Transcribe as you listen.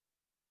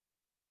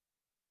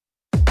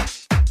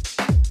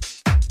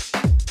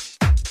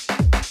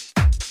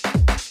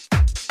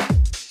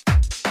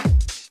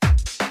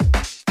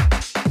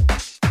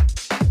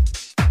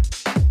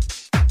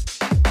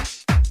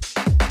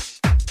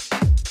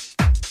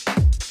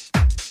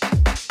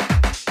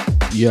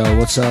Yo,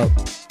 what's up?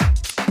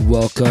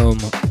 Welcome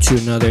to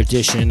another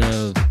edition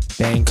of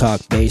Bangkok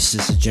Bass.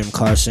 This is Jim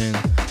Carson.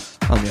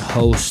 I'm your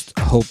host.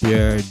 Hope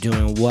you're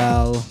doing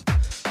well,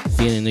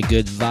 feeling the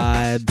good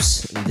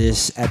vibes.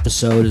 This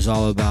episode is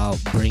all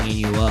about bringing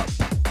you up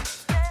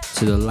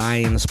to the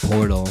Lions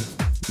portal.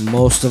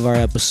 Most of our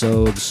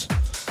episodes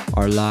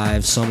are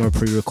live. Some are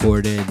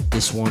pre-recorded.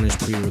 This one is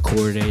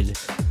pre-recorded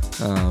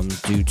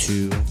due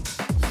to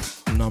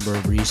a number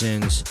of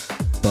reasons.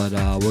 But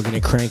we're going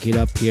to crank it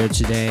up here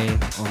today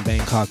on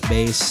Bangkok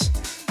Bass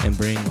and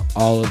bring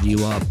all of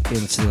you up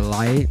into the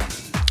light.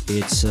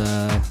 It's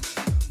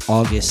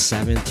August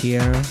 7th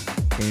here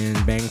in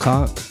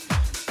Bangkok,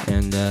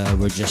 and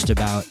we're just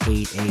about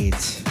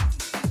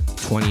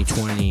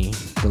 8/8/2020,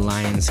 the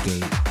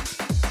Lionsgate,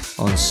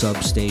 on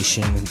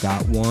Substation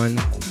 .1,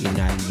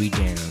 United We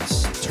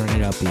Dance. Turn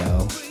it up,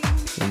 yo.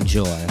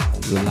 Enjoy.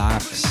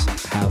 Relax.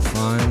 Have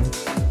fun.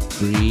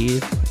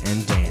 Breathe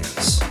and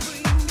dance.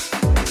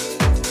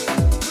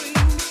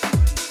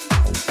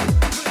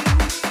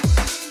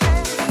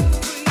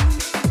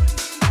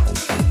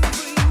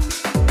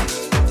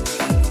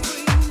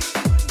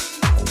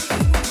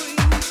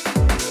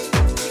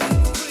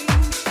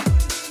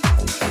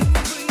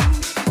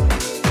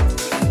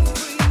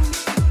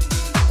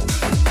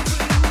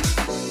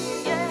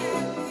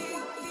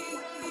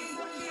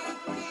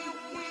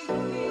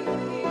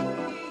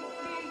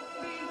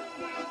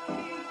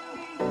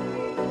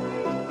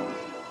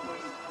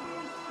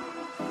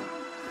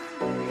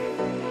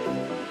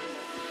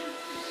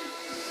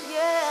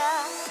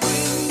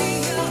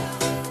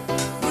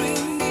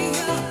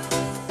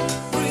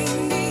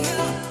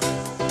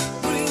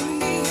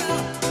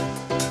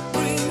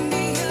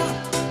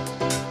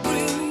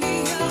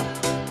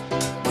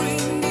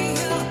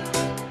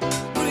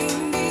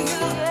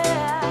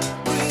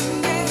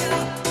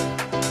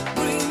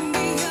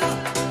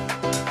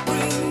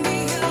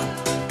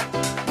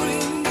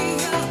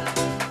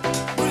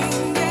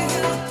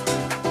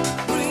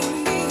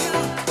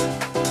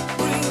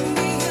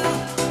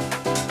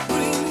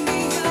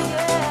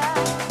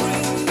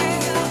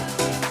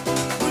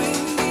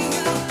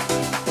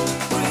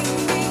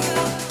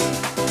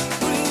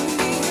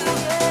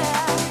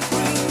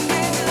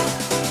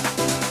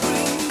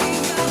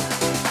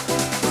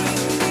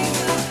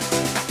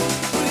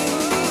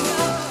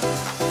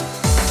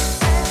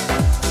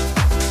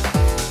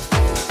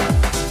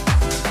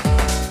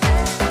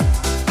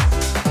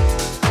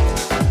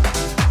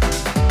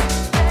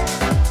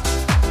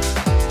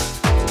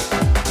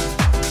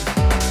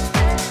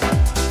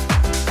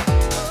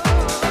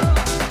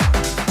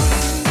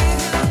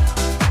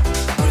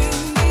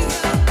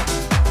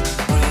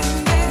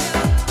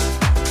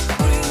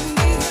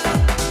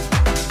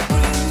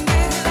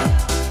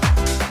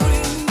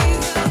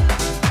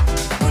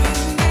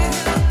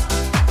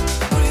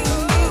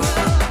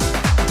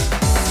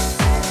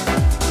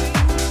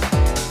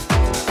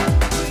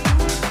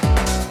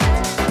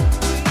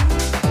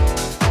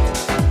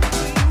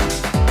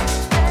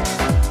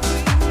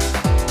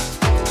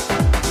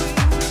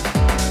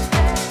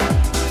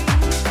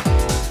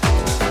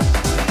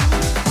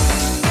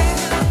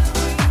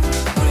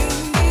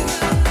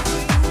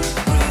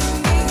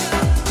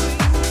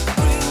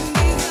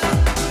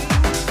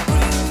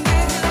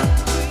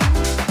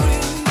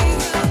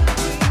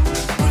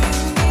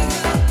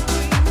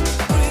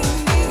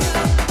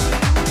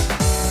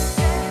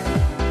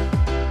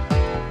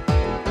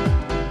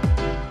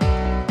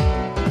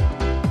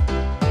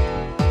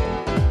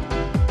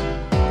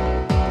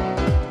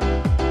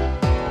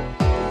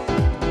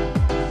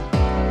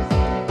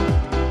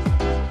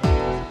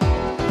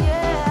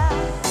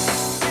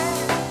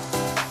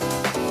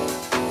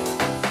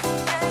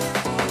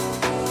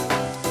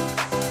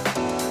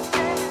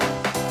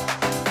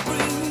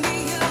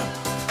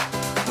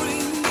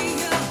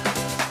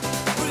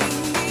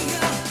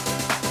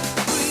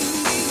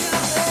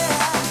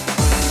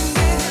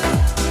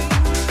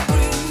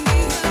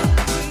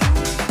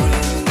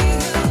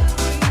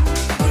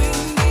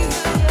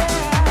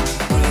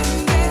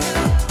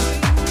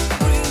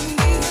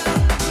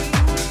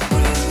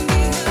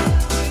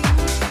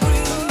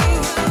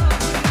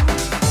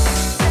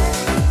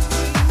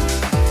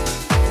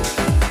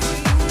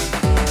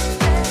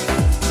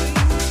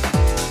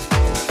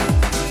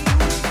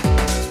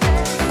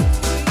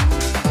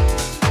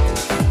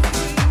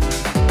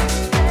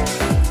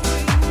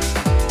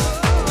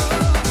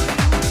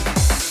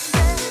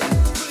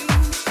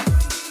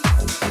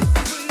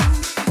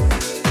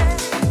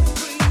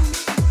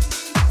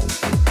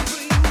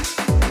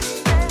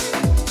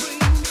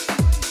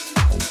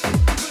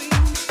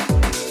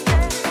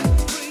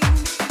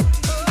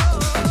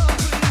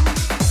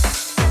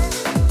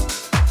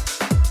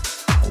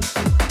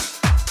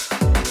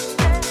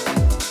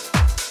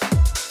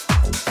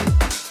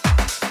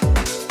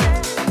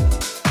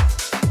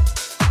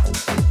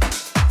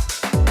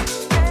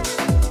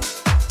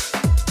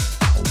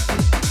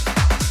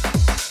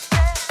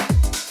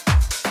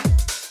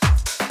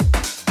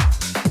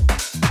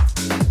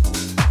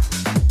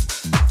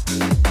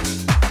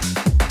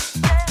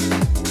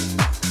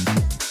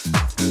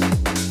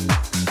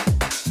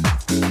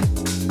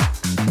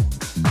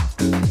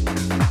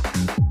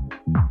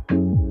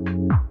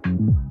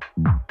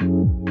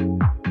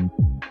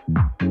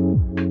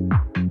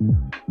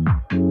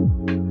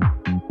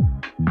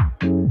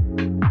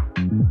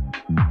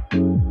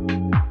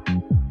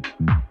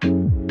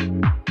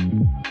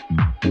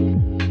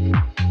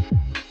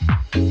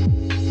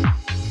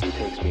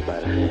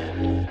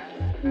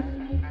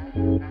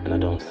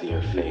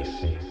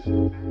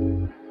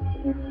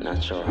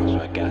 Not sure how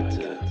I got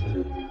to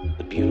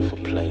the beautiful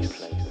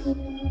place.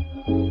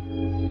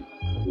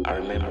 I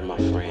remember my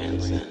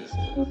friends in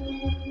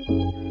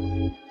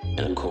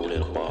a cool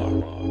little bar.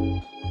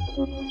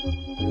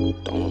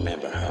 Don't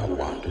remember how I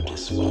wandered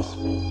this far.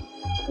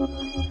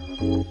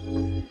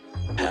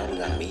 How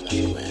did I meet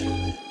you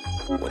and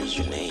what is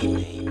your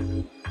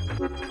name?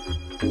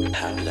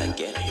 How did I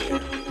get here?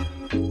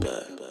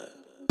 But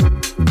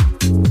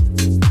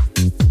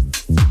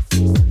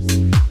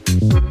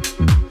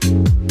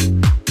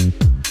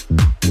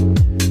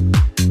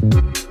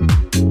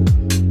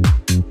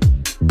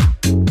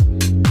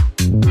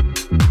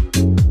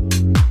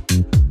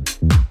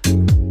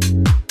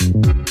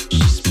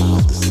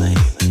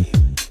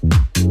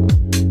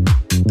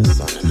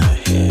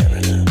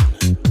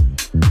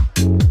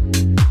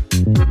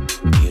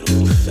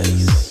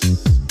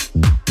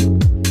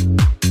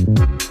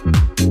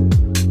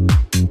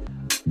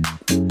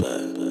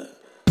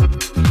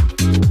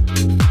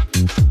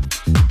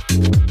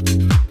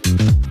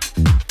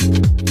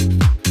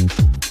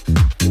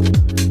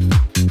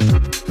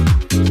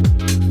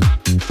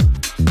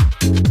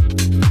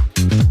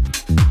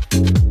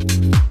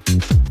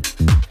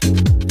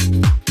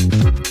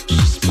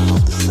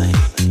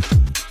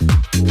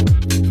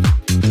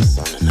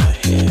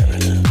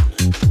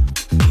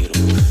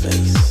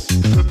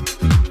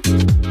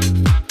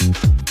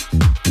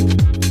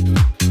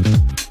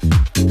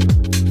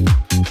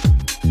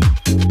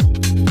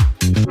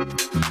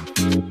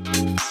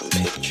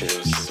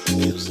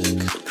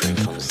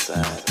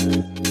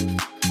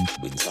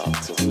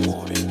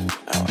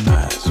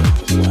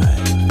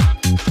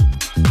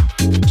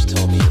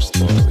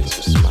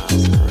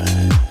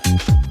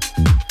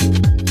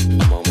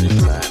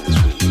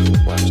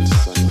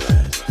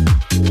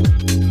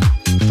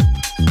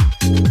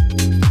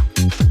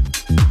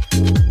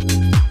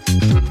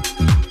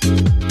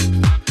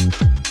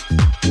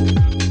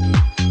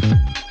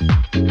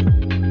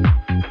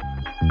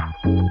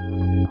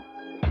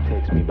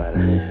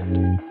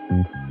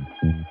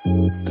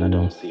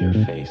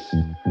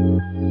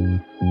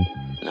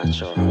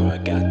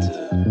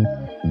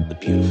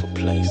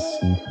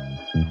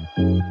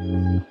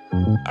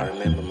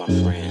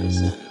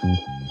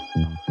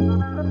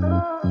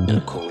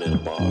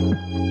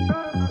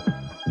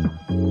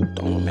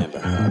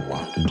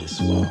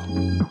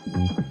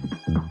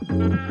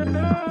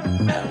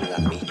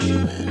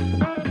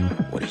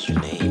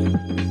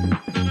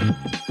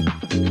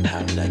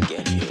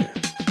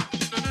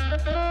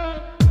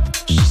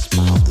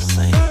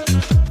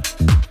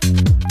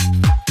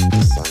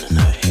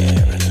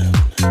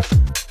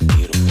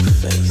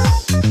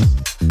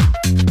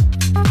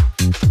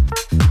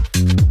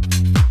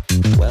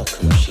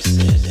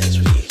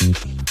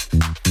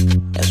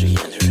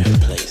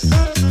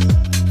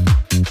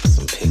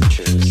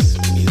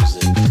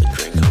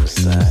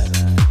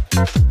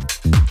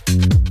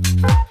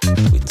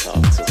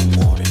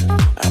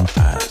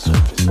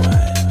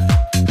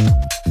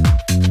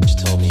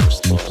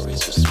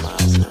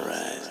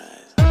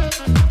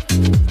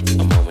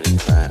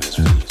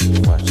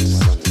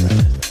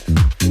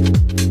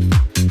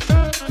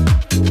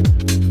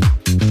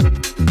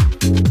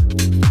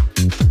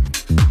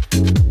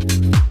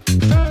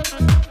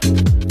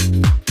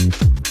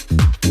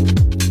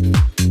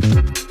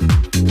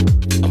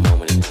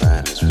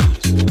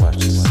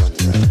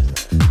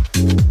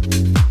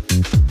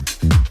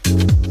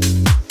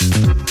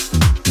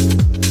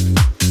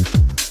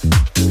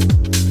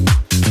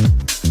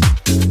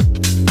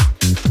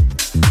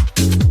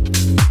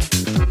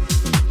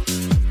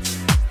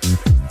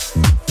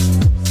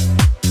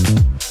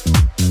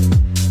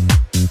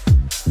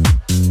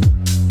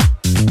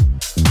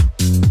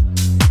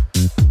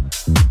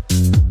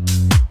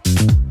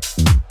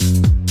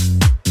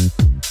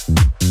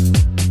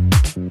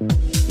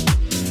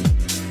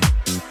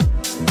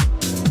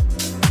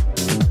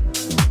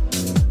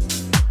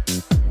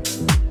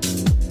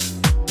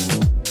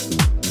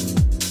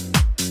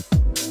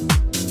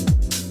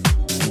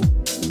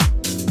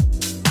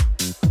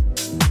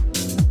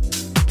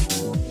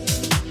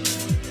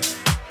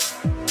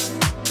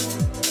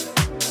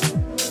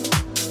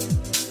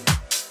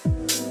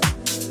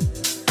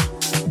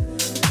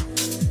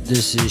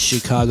This is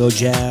Chicago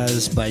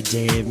Jazz by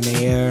Dave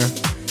Mayer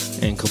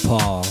and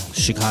Kapal.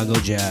 Chicago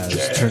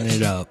Jazz. Turn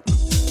it up.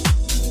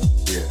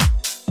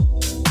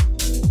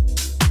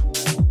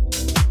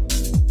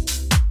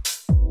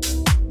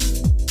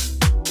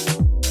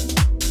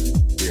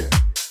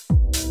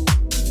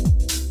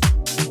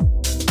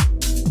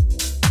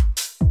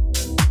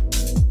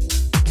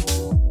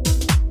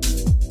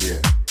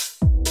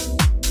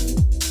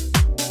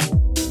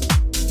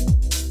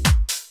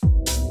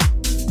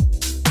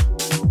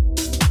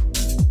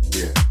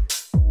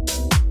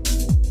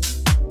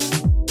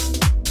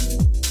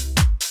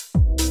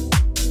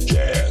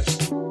 Jazz.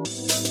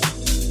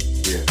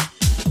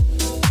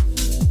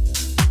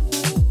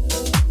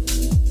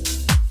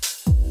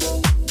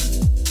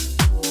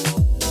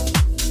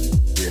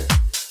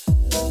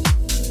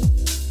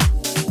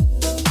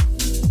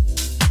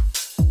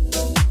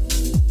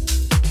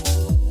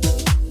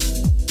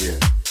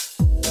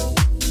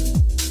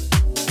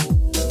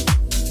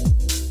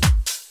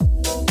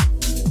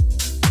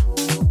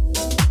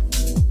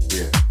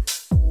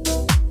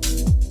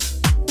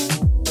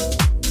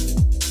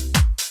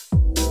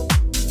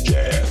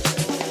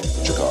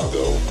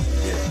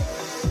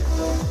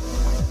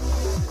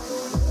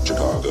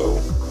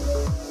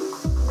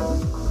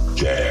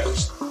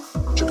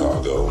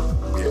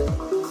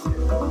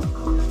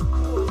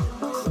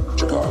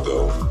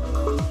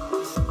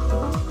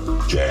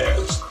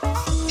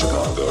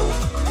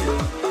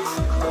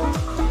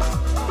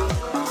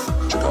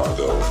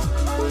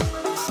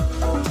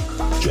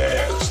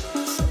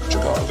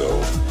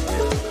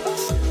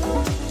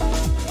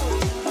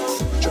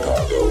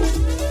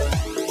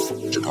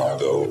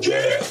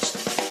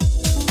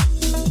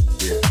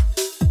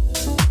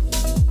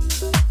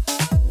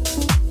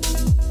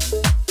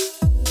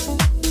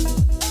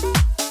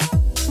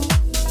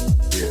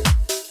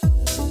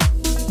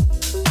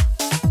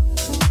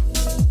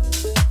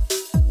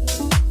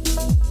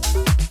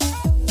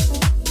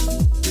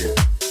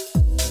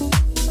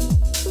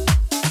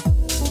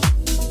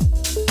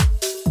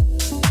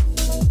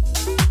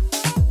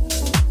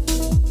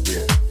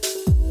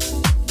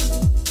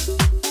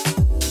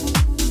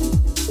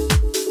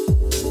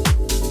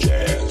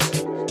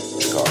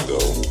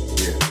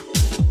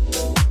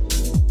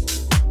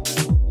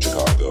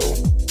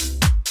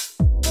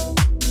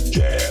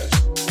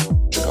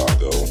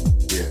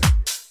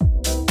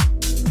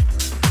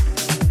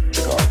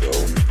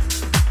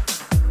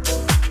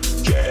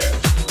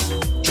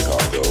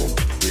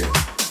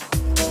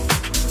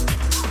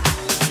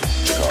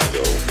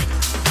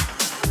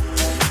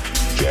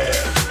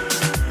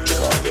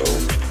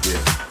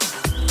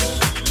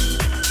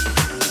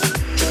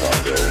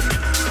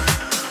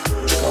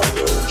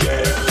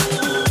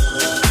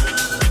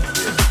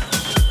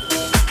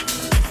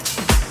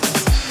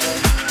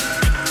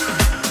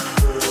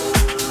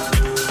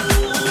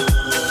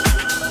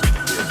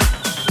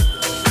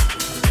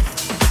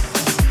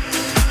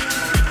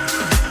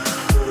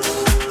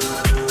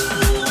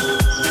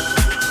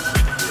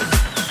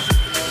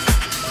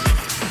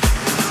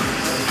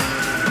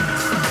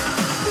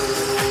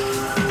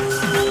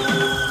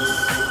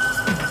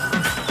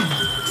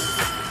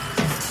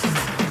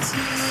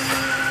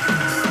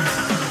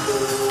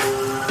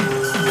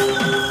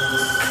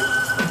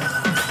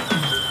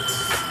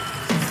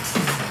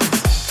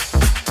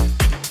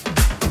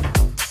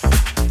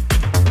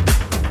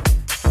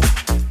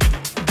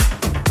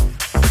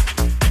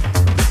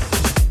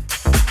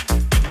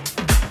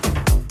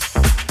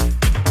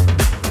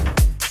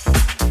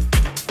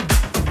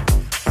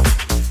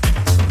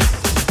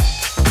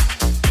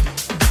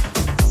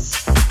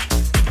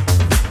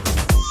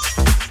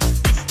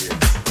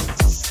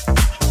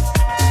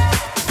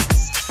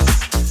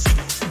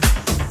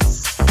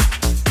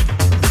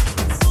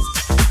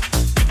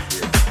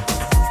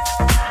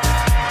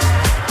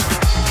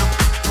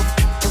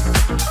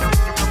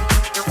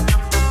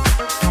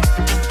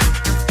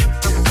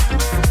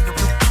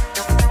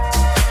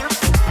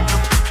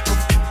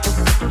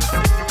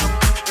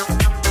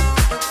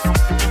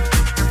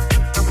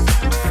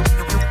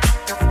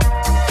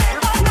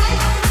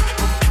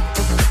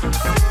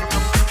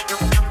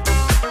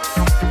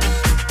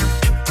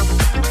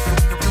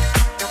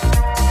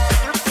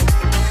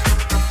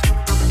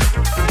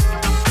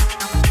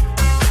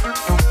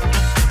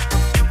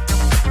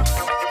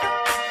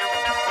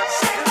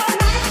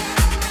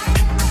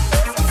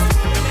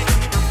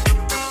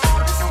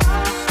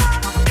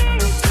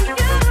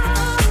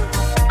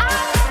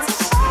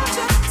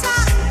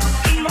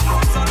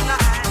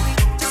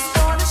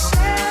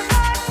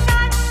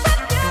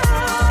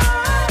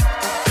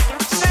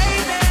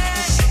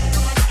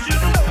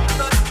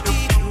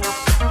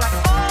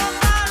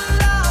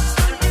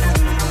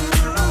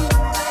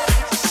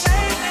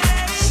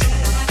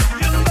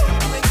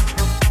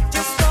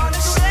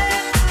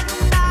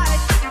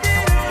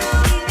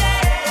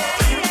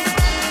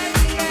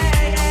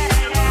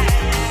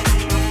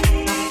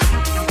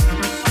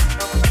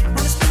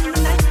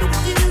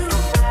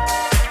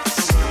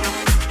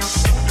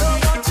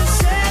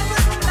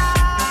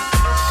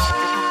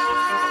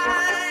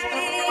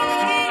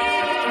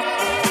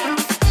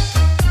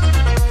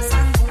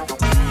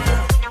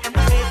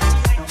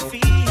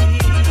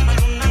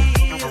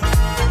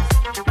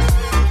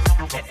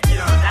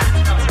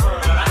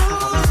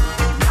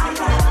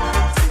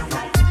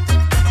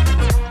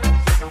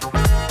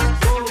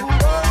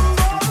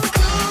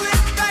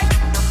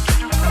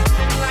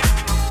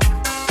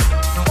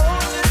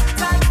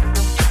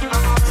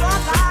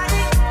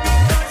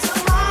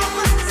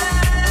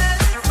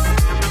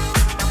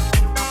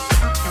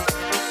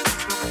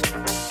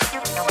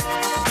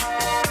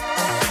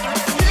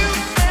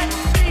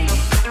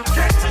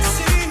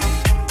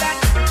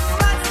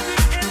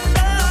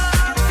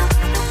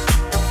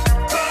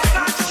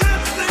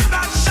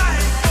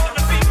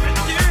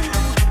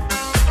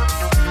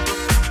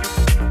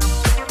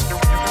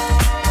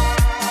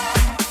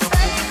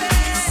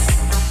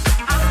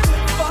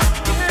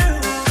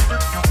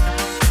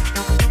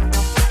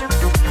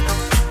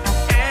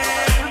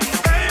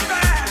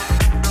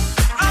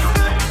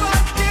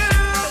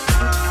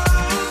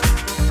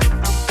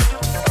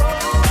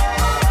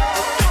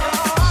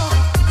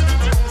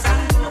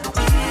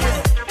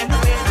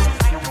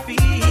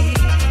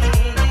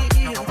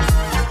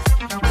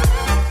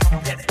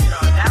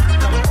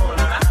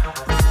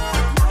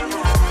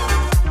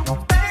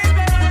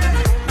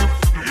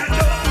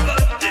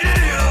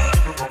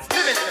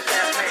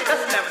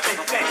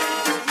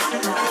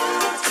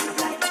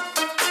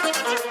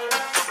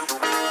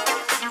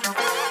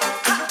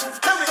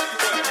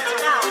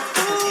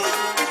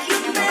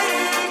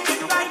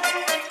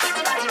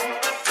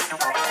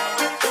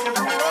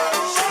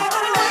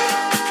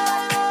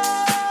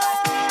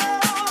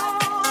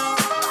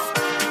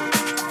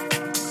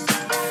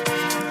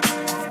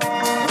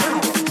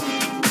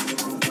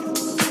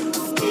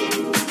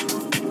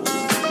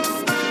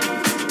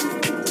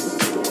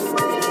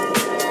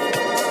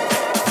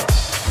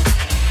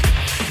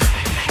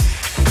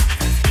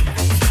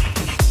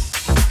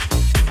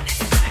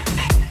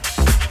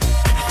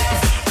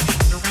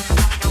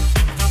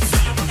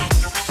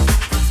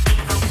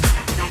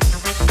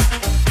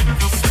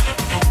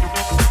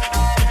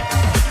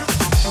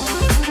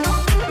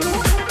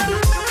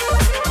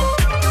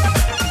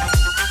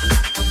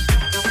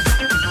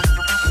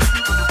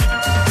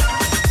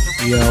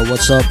 Yo,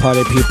 what's up,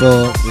 party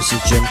people? This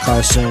is Jim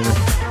Carson.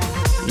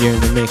 You're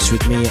in the mix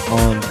with me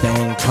on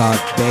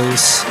Bangkok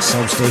Bass,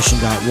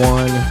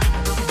 Substation.1.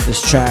 This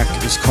track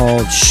is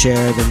called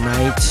Share the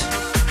Night,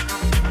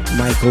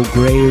 Michael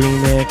Gray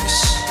remix.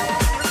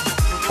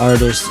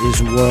 Artist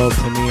is world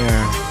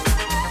premiere.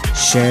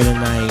 Share the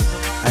Night.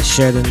 I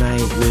share the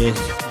night with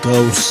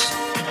ghosts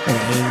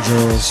and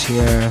angels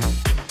here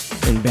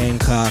in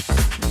Bangkok.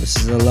 This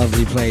is a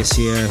lovely place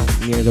here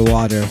near the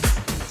water.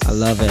 I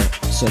love it.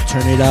 So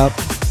turn it up.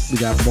 We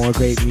got more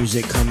great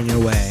music coming your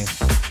way.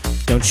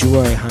 Don't you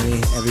worry,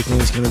 honey.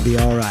 Everything's gonna be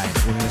alright.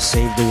 We're gonna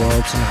save the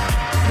world tonight.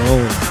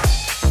 Boom.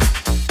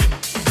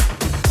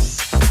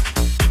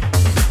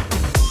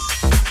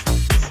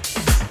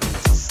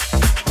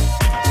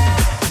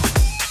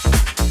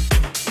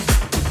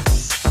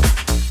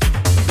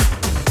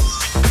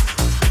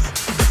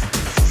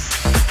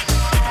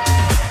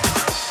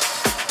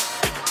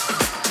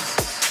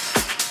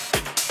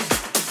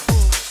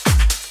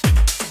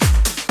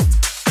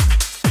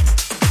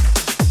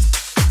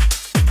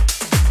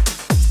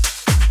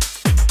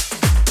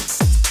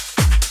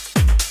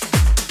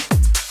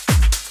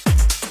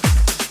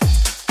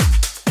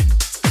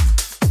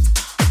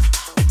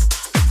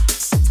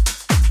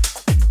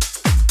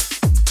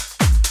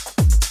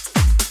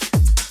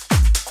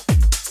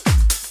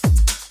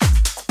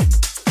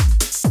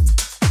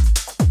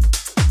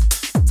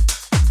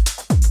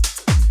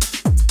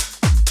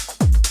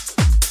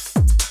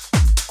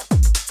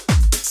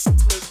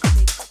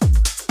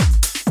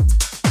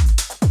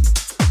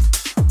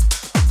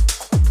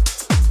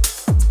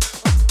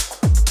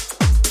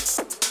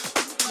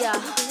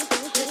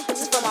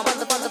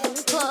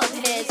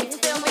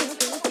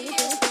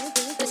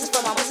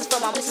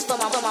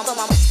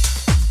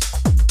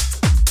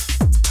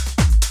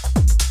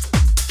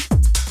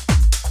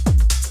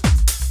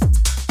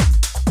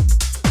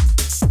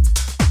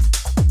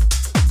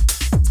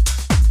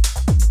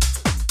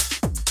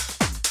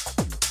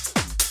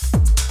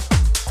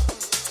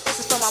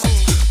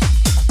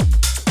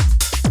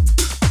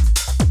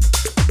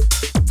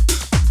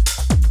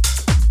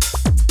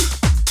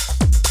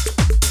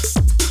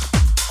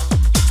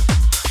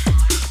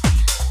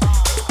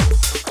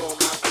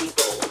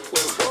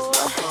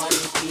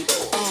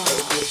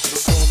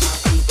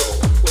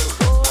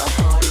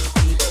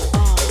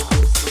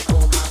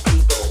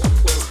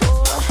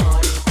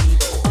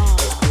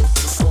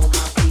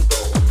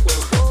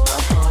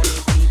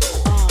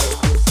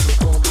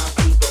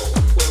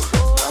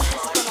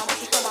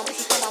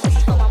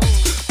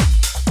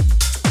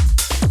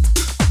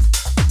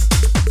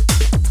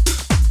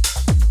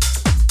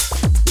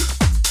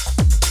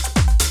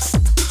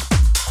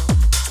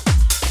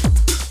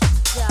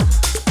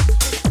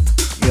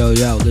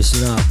 Yo,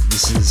 listen up.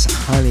 This is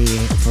Honey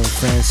from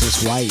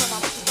Francis White.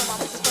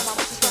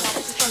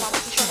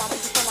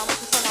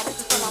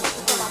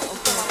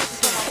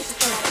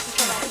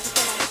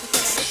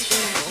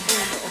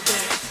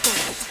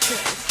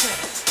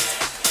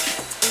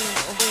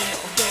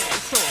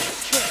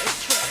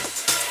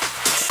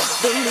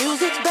 The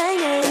music's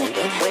banging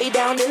way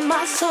down in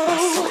my soul.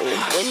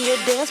 When you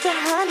dance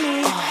behind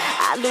me,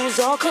 I lose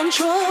all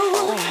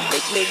control.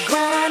 Make me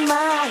grind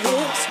my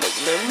hips, make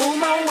me move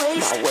my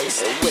waist.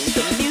 And when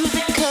the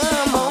music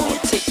come on, you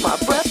take my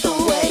breath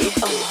away.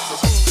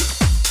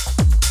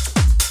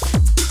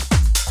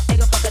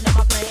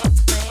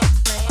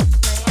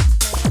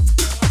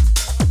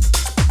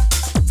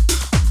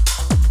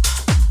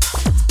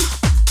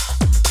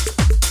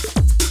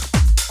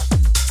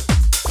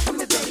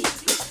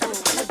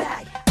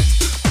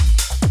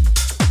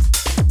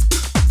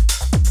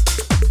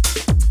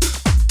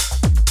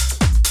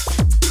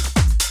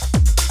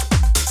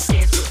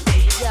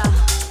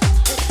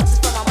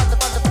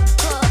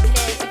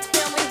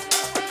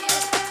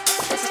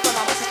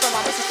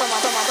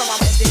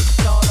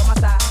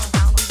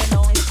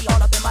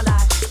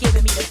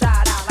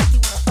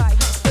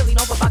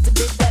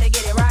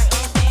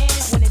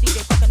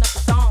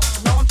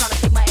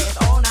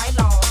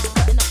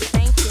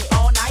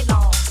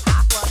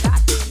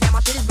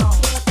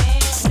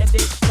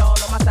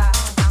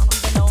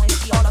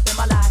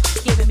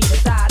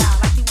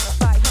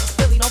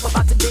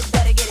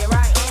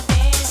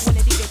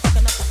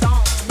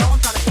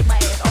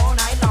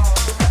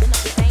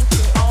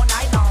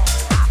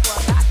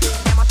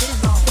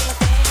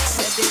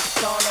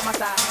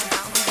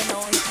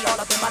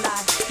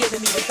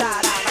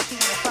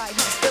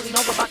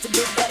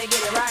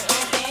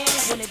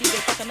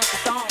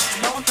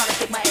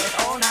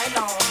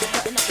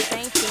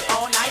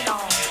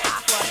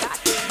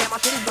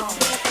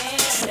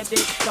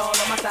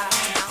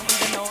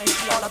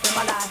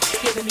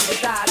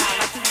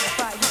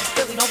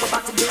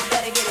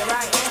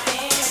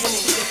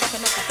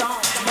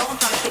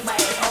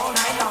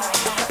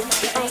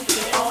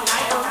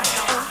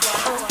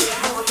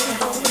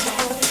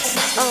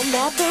 I'm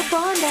at the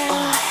bar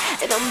now,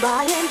 and I'm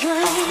buying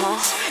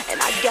drinks, and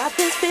I got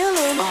this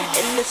feeling,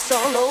 and it's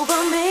all over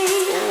me.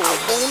 I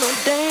wanna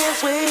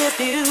dance with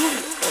you,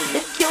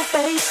 lick your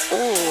face.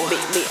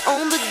 Meet me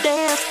on the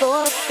dance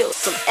floor, feel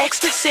some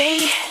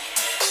ecstasy.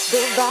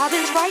 The vibe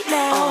is right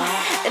now,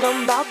 and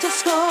I'm about to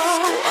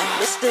score.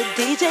 Mr.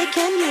 DJ,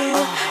 can you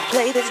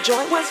play this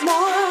joint once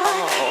more?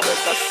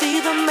 Cause I see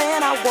the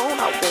man I want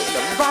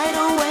him right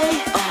away.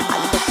 I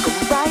look him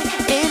right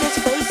in his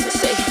face and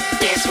say,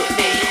 dance with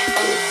me.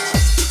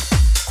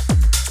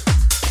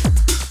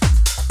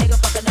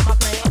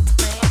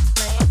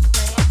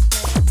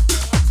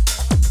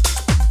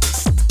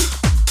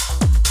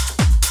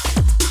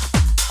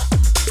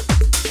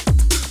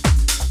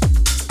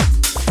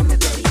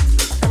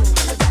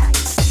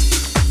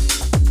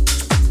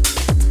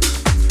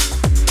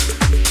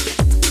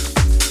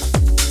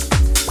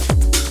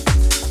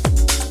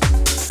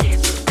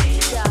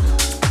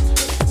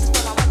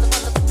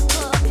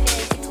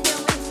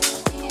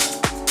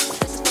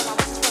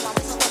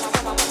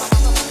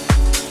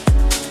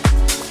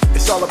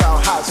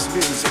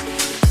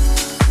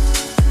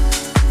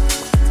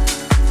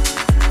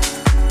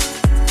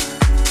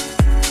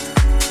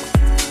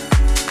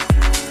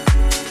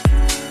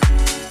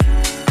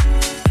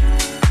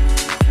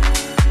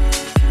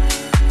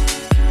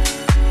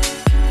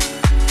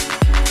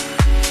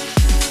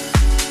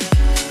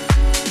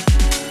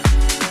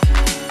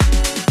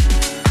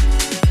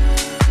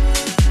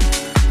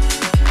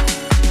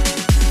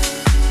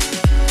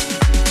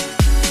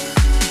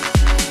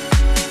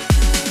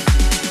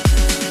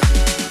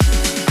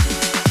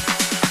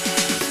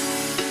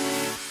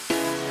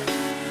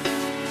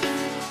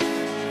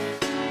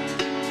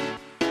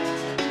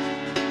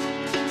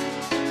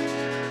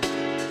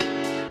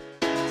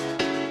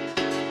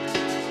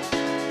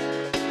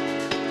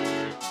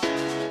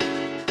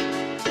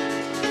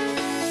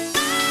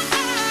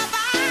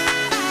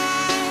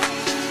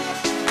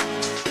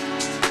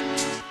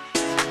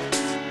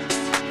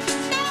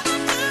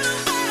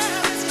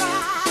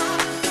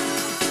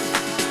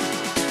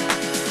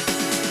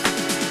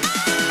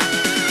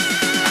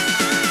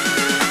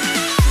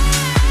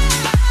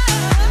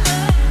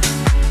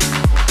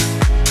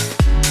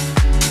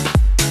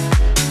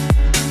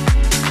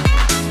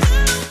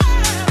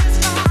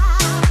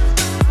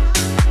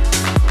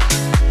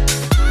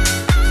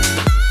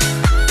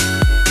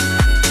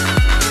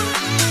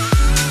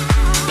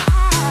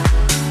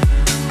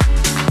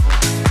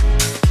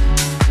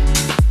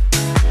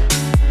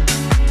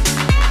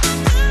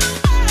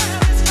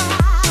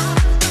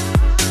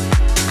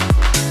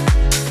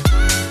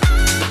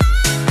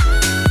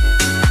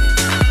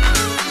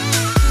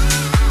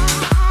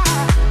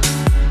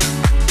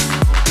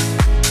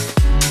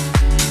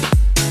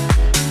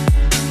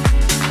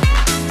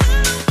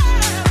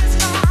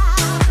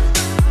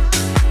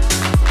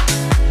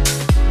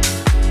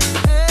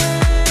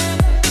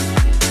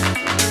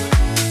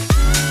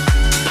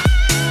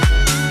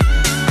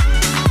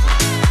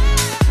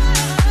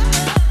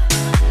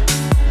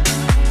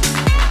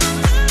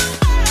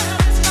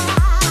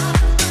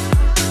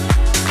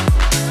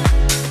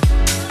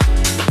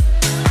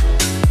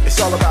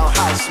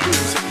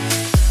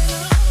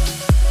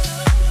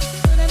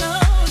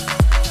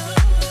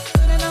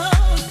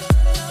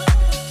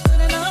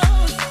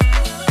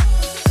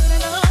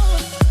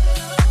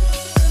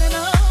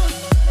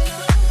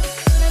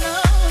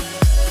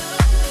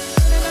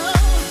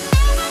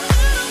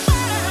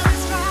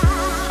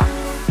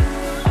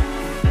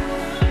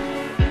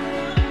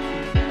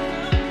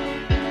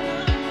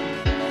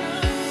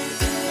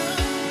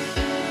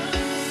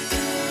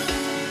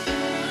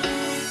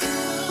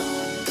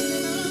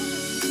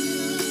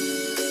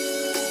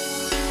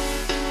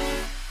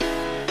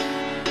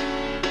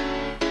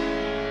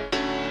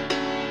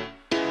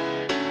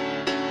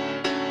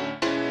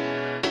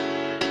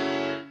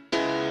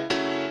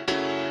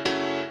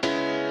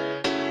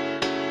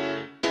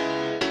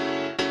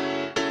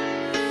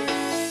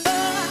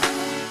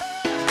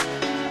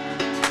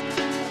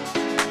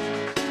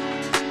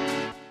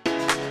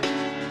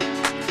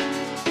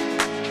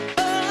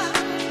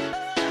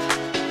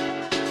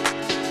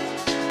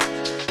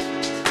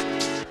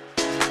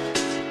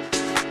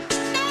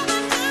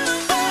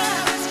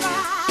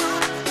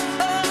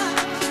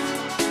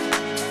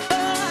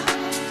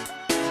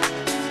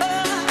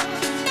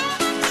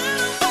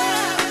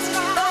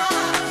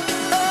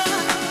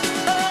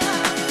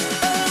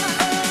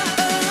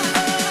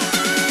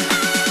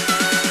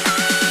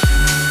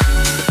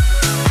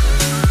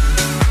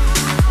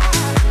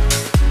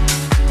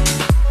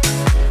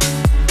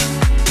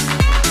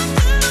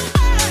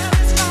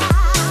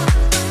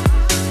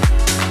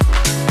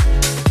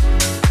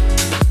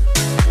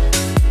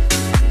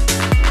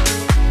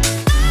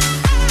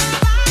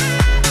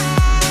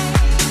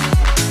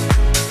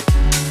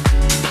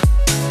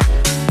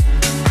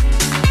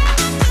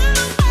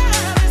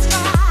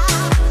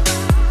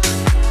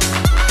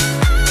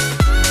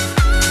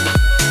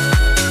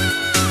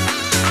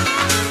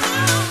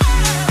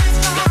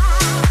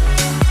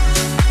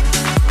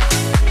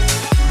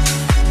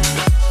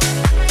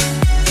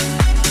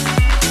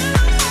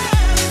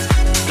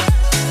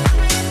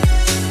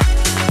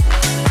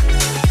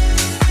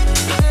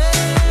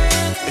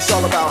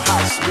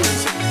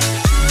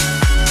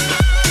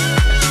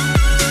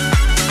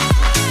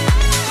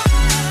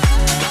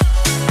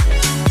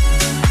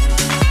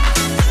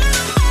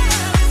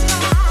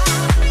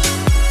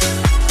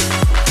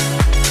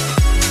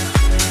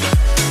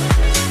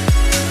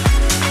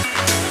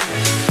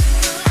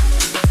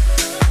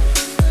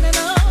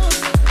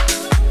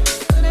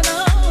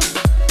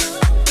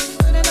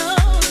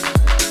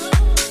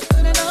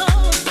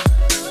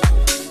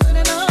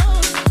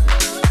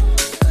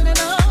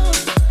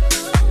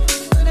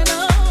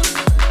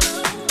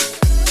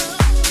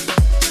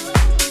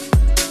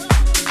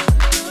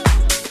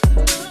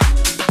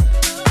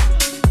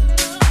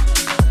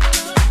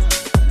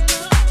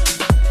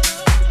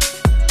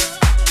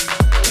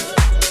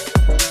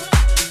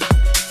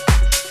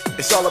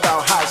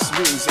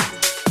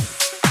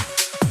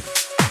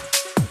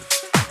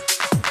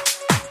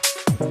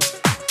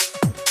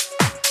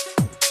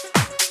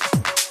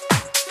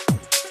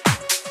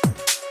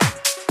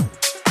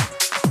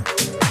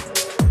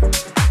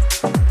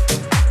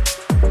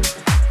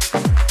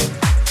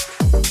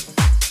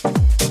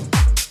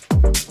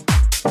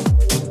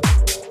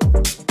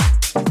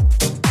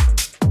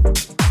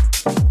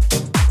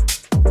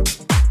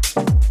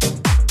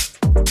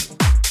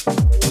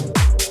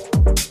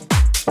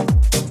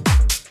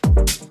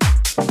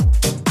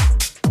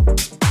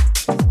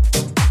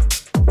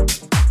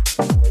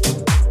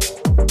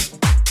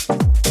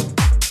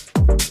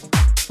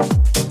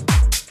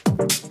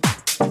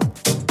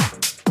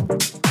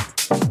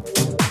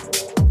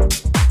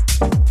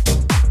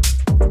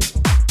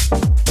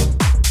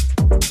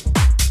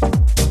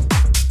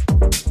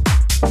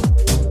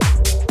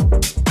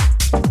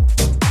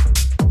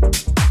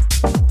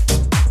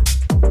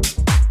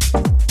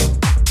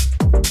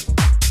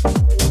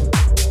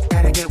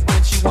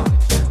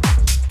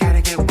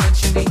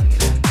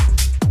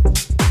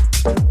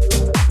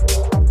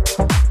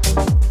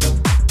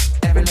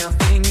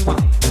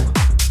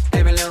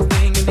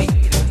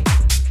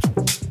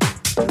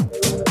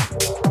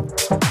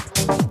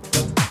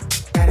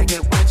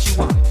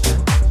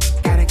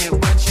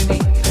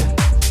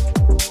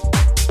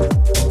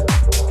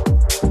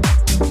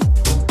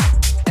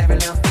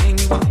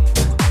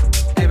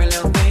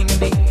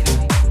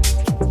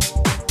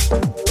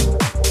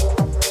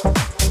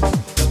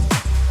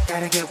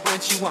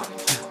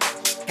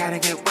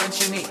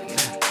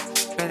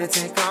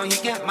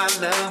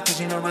 love, cause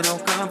you know it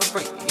don't come for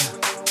free.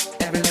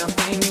 Every little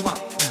thing you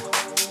want,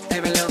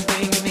 every little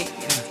thing you need.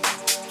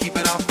 Keep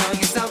it all for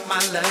yourself, my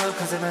love,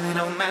 cause it really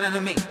don't matter to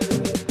me.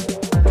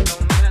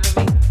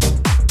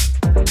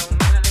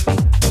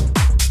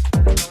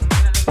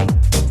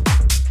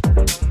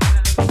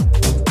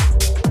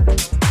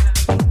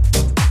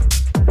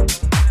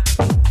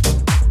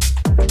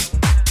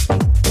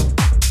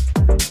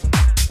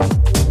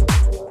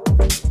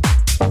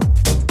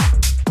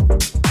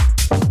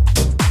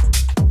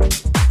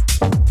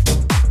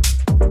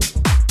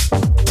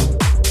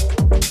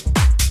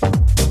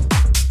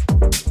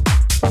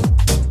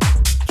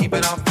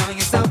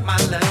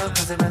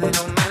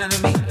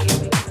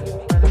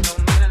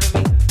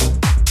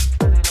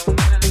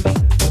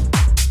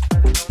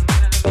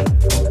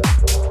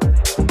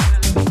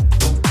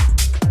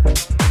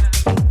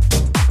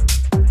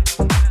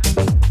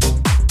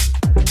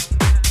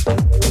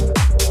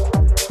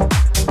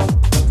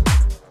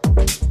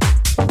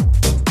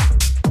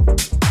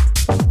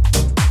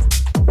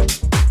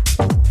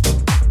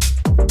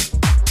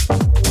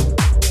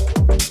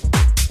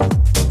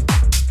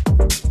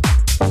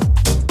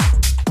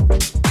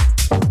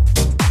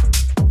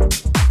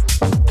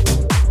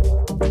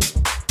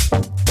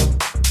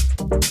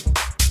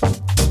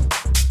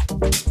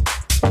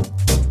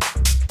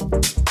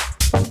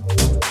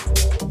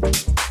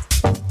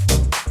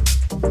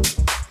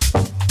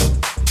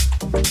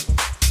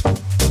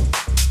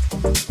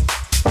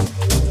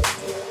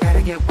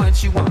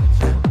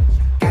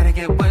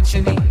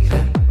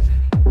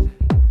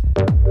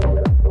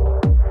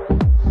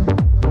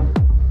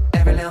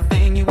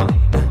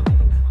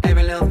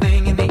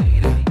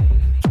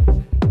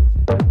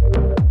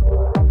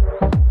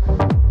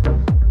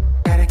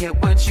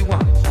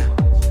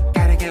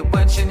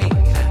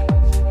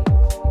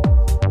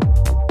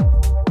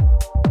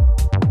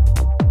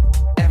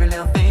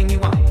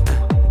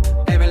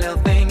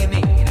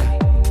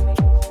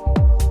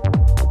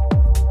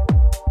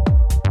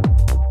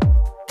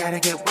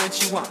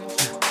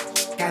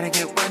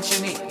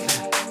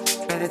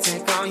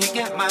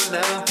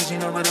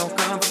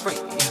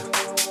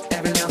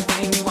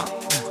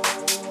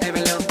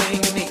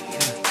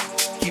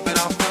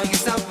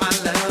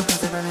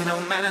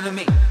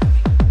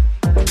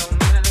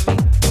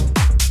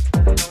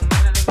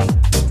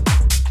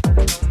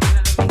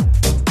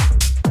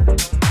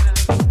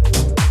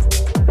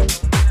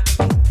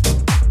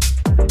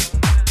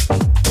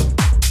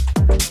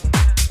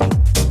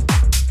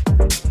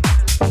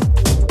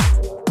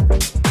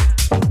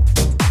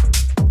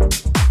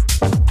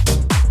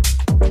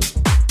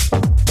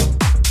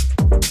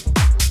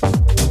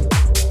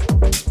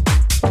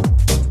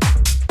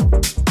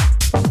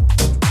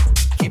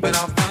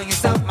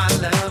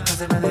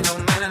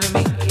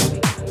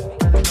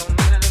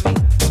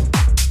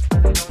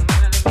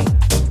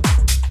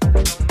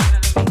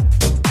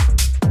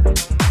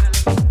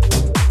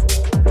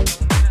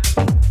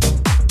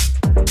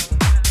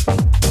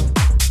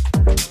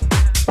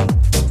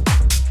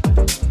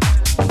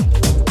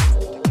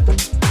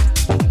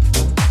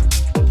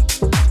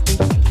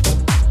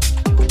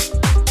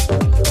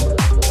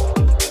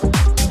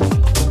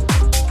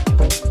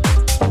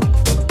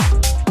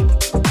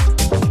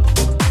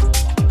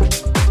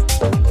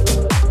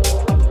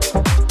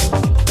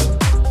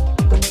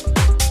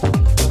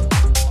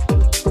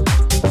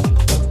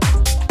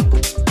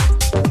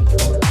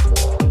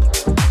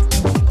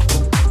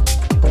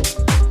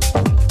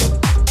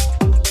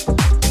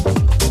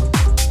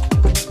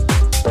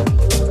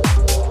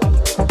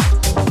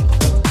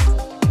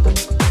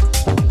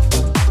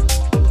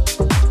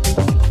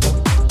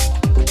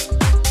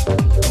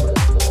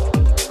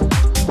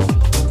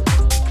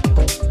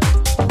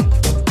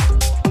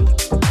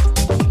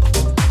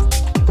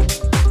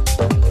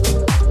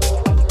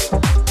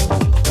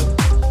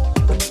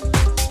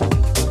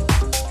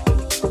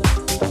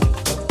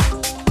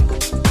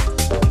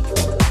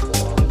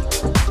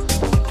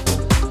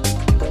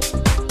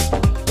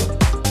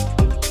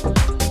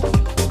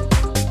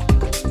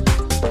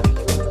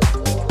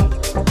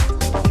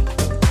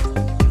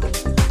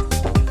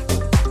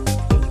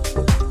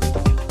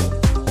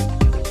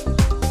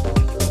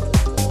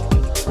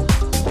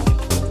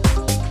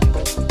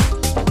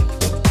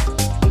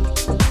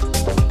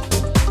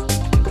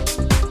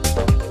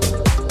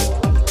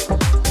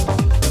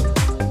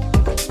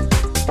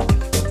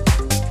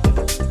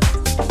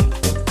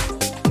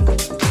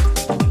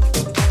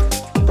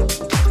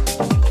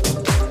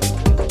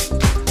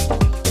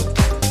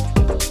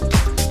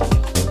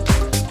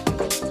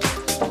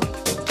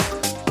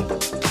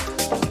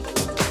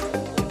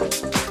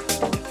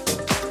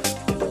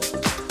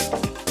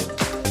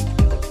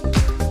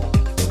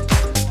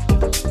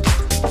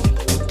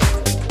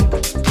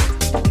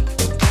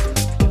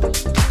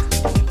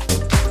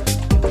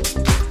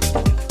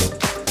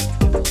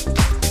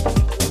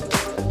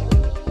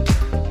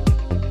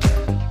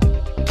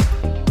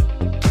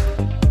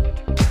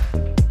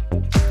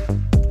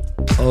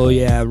 Oh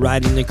yeah,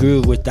 right in the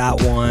groove with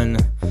that one.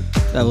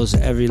 That was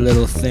Every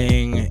Little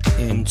Thing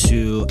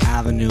into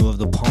Avenue of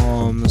the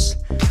Palms,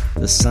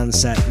 the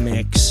Sunset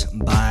Mix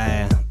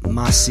by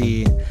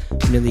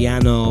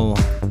Massimiliano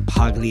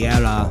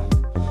Pagliera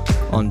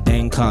on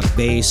Bangkok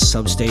Base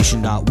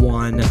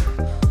Substation.1.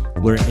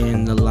 We're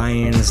in the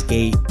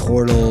Lionsgate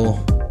portal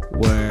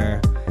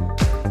where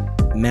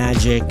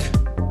magic,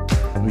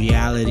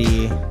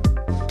 reality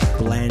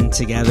blend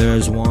together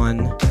as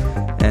one,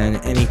 and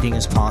anything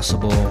is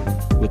possible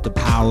with the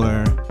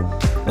power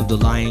of the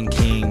Lion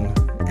King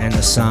and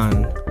the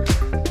sun.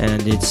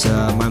 And it's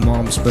my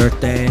mom's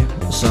birthday,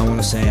 so I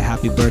want to say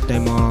happy birthday,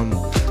 Mom.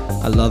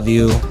 I love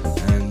you,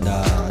 and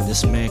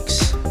this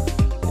mix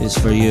is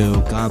for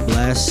you. God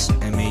bless,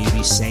 and may you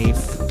be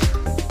safe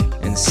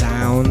and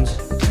sound,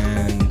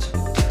 and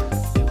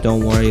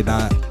don't worry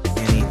about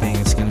anything.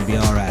 It's gonna be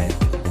alright.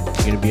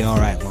 You're gonna be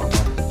alright, Mama.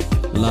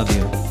 Love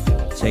you.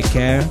 Take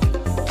care,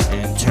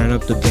 and turn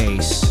up the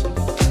bass.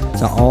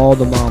 To all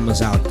the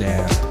mamas out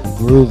there,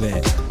 groove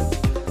it.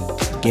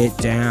 Get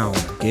down,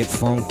 get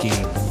funky,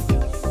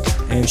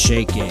 and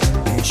shake it,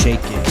 and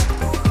shake it.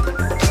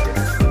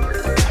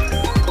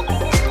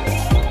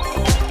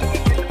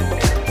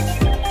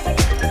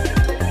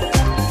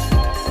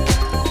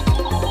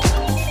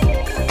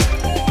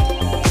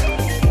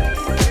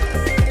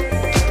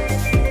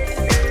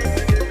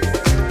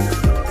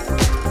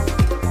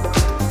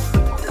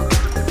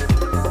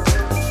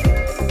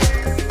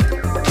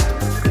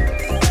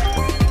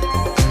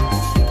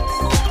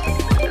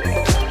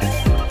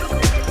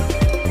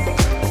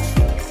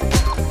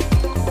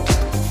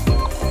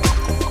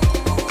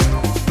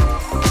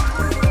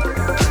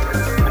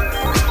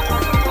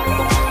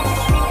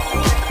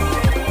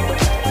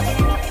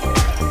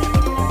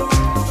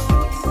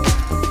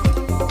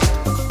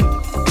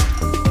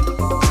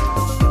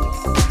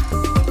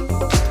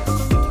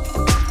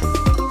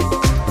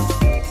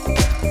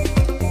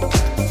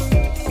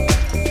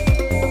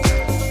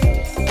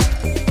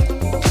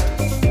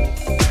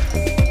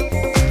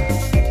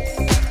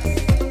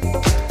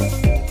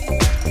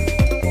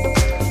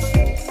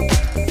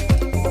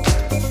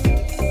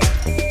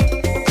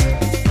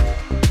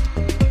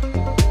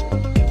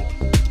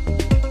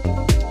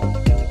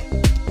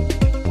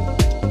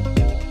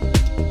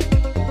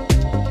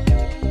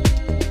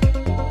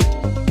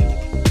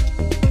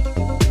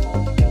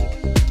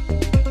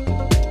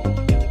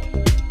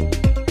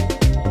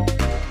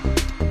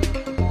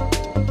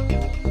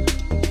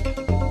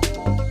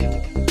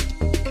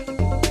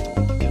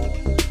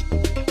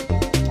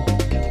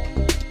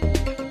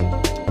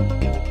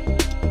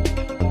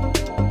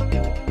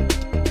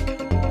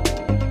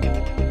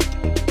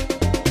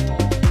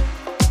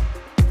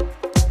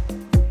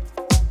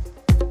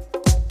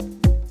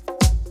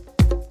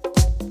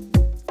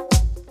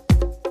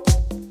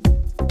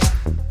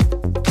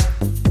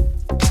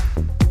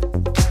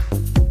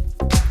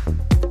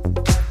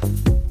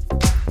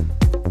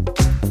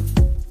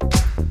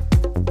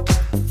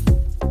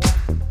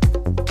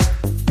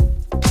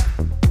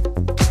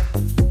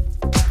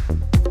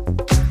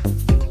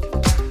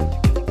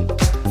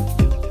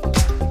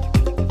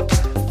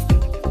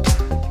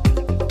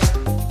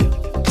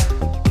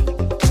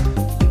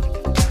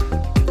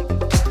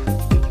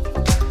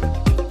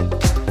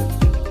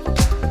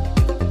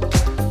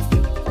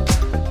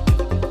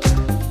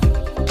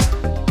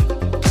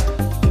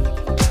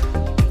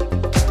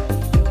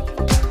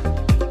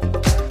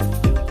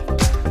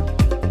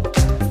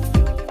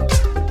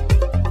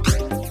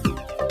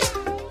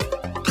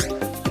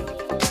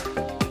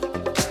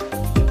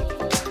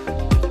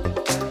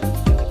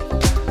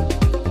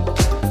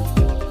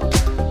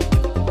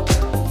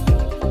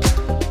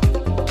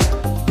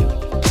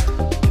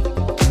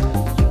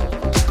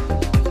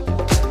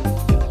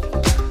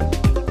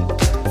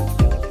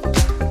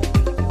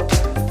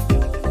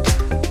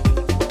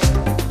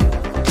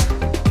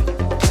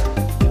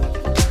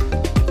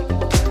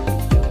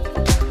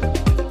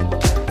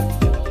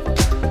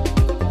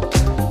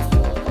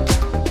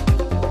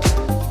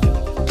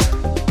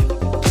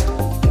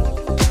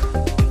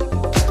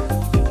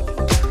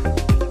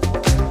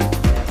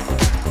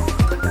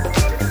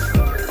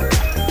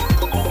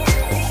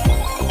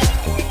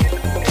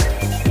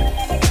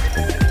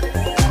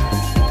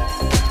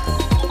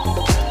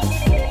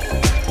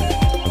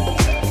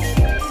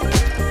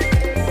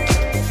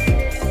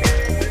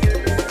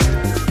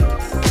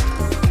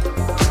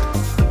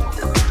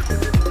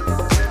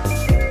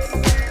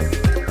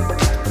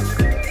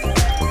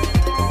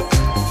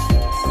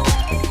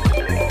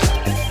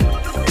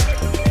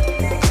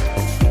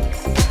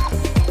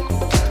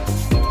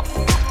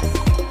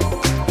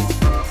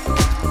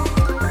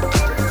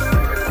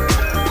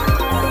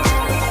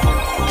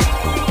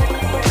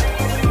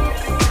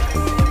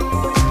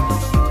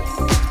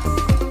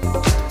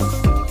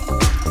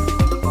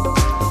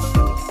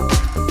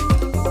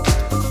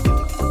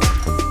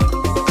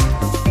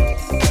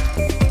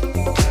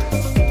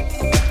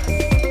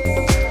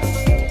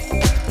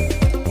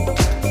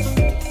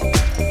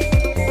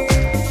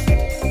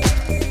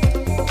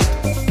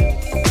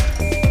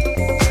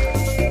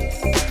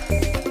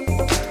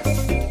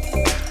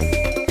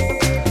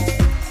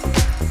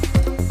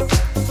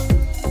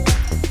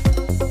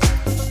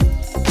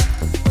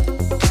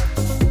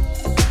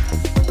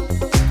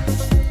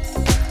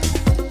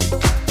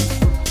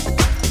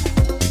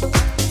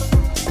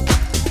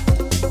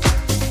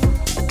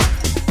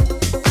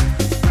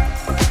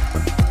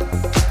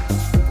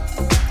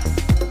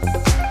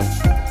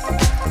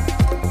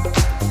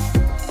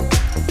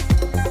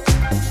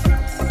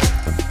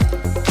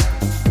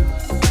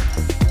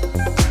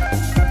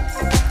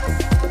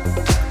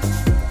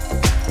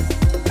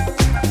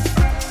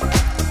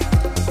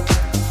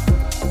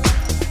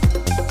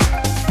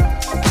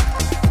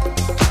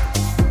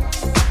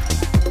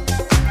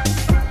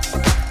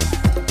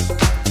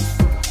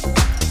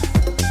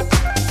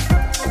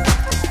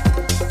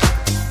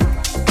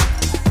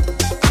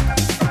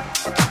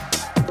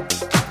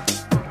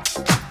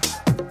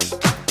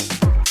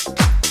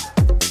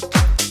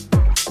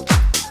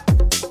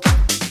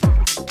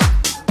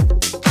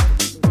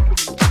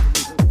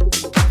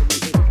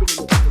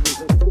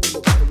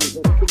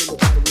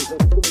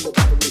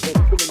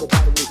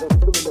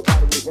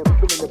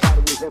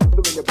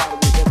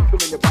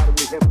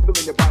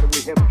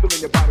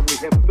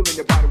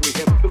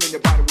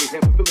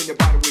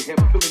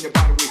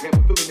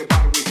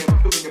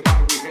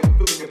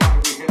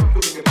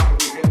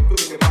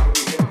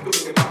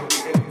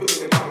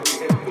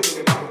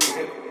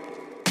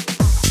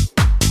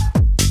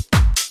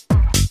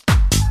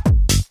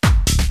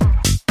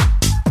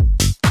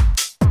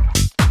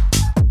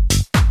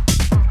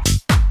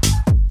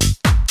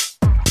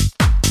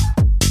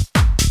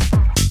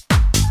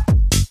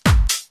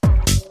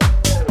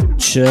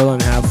 Chill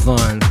and have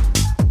fun.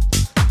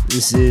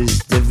 This is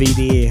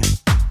DVD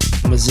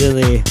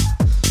Mazzilli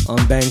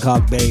on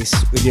Bangkok Bass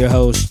with your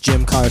host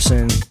Jim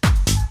Carson,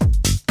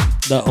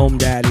 the Om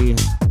Daddy,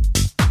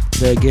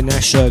 the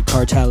Ganesha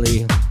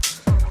Cartelli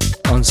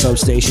on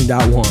Substation.1.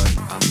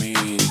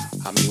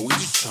 I mean, we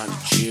just trying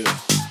to chill.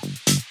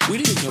 We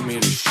didn't come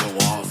here to show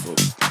off or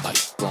like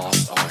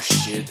floss our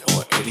shit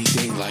or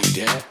anything like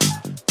that.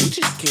 We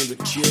just came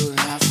to chill and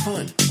have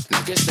fun. And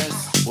I guess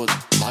that's what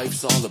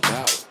life's all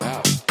about.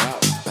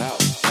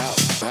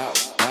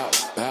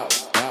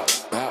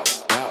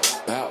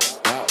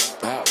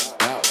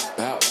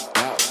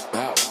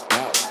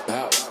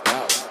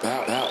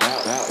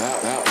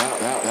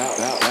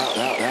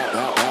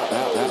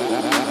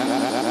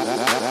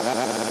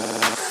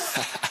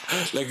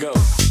 Let go.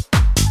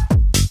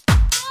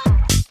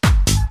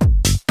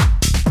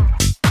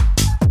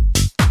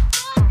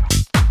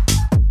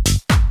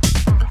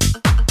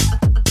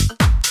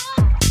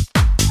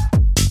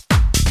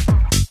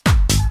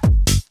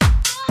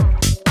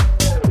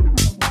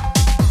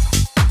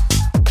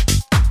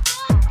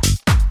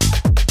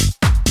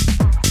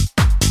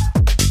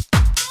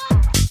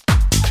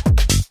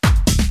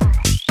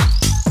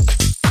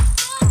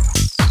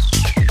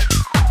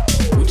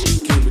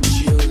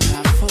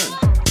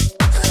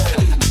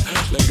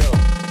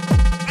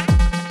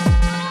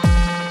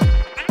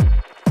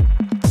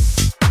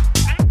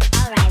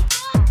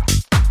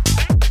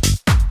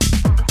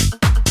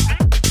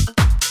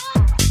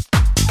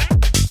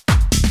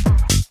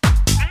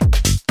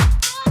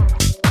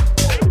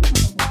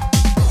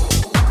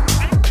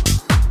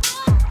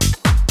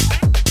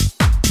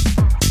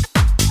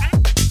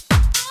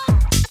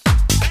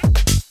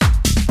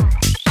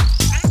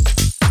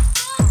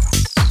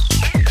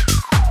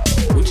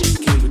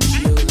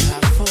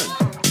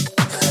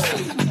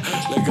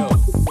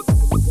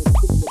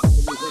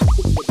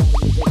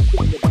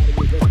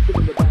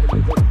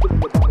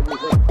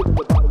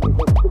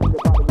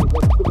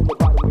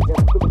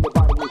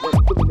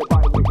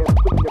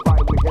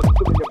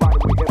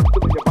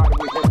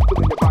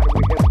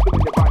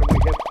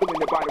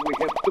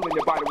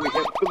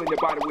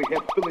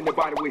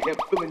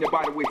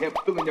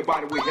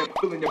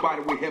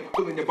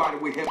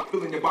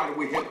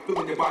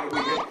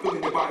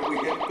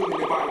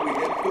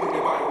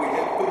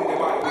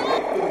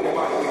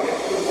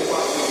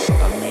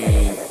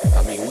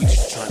 I mean, we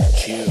just trying to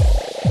chill.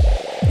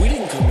 We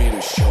didn't come here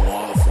to show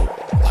off or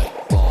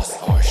like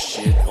floss our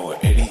shit or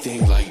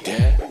anything like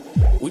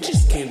that. We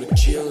just came to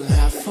chill and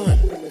have fun.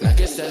 And I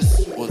guess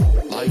that's what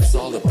life's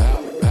all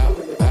about.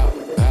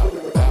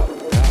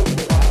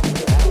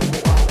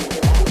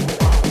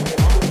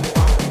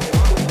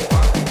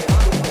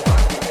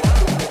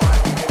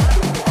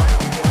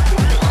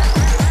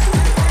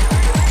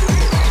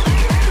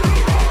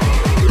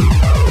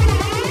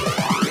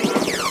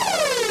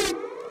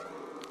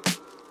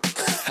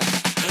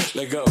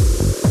 Let go.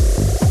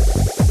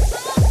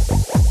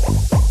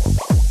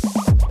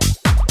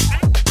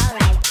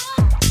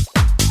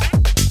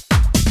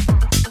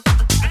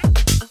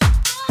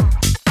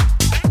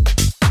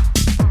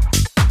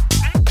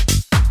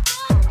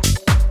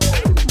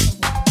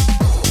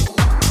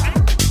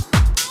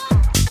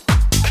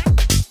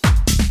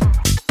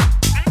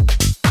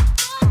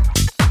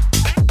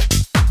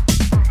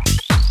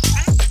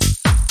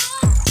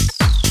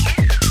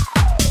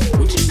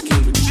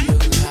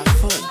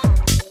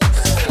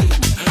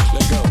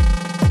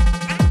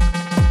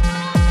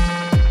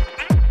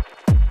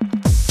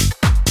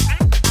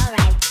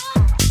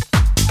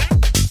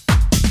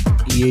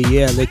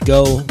 Yeah, let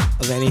go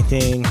of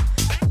anything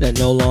that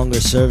no longer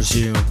serves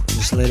you.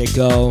 Just let it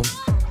go.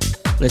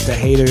 Let the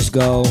haters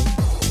go.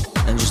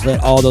 And just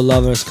let all the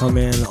lovers come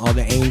in, all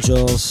the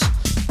angels,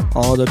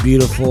 all the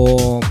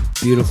beautiful,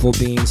 beautiful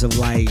beings of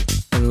light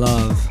and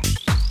love.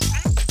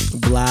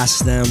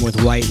 Blast them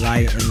with white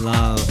light and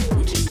love.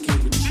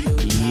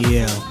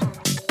 Yeah.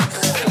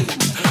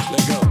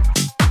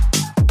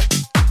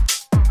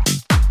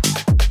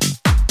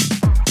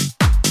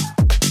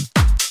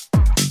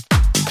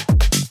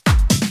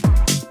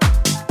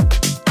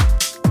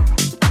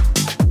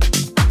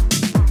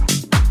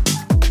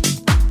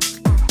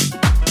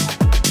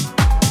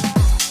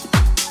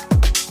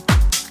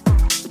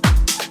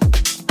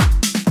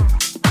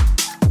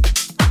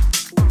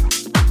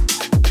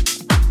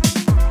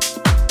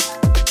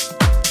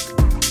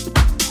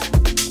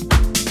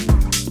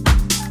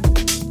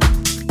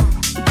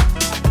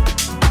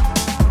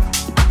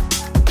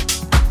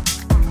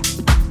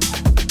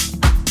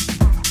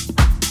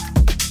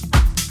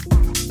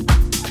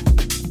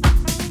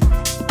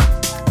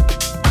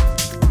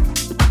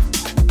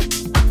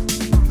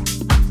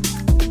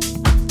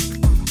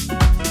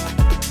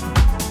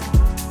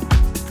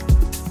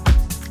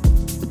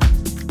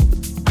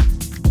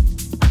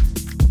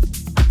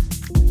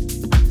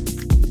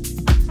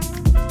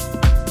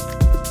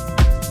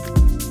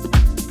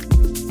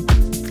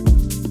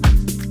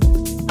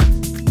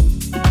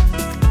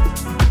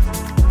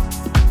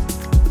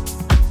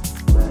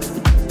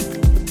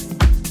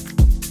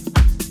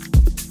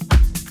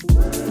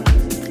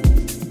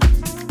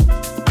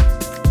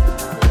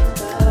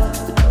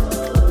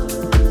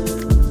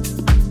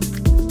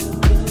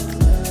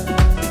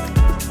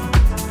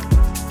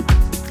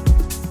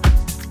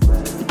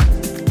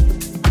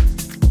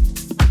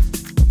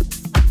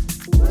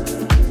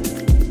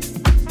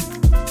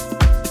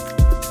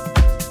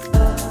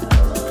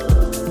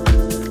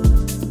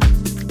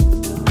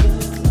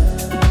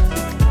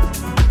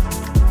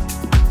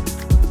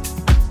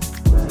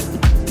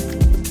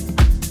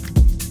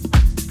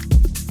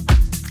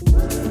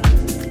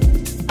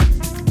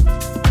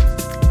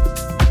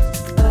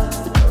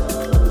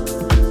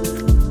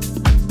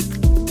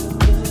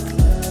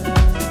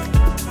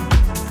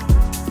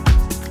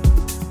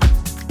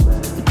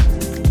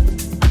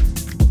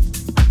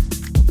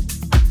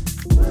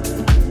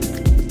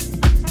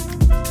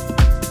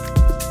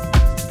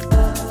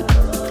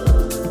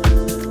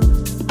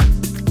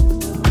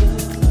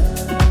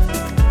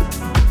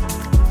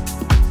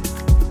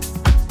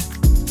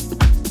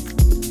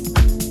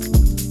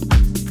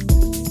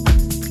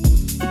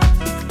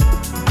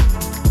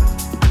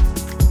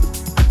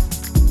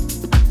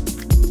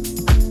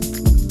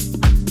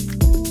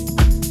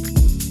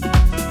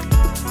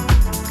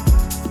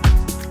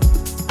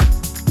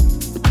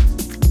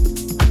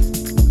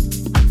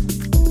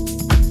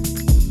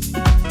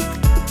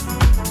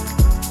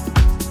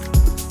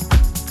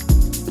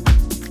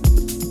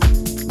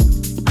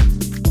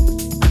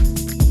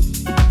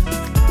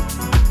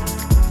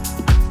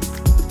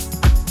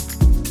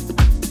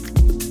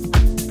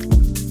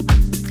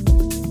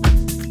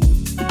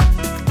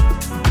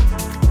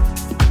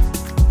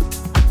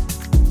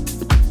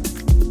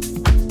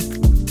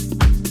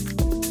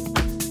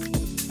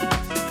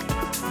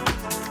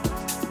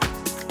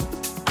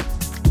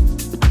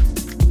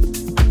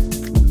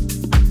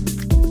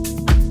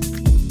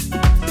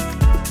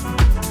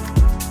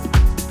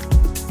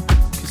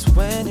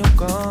 when you're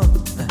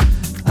gone,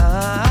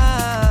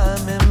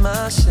 I'm in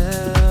my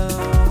shell.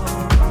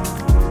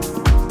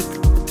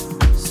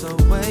 So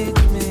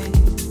wake me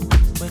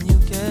when you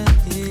get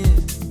here.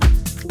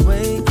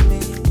 Wake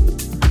me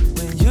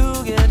when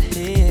you get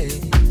here.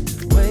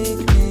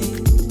 Wake me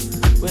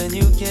when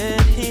you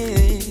get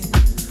here.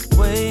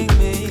 Wake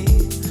me,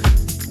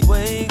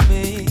 wake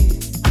me.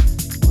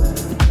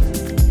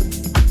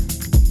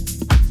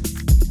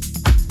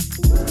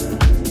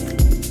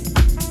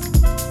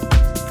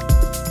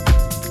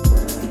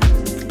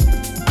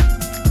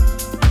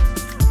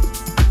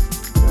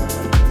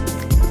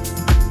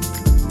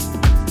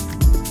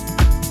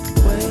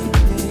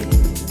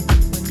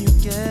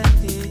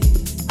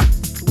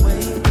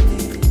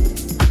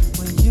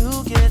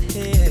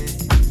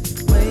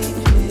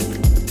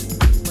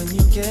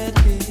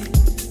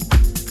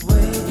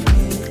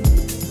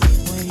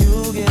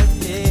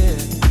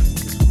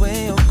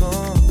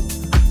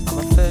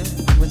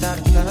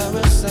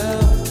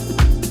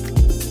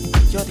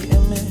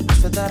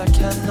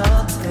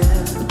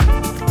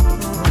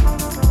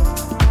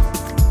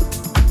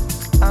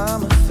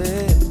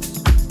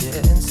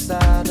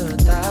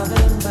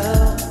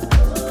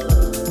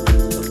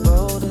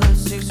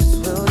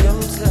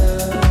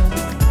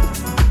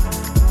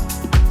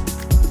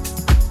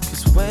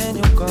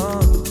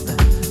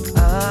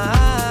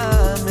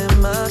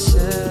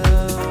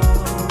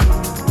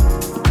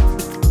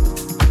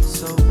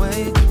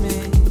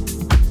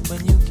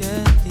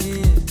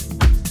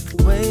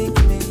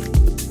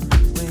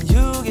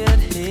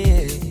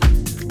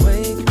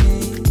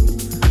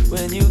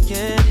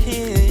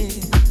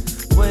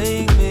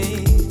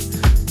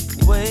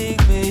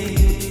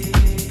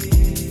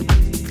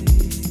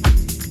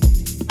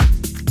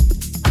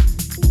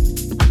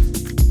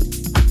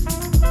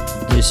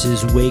 This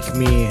is Wake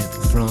Me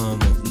from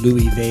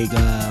Louis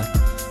Vega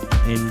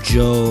and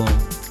Joe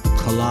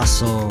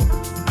Colossal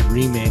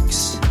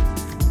remix.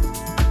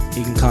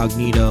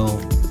 Incognito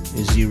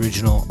is the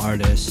original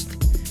artist.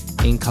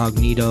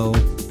 Incognito,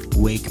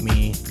 Wake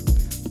Me,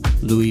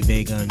 Louis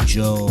Vega and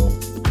Joe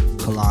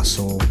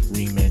Colossal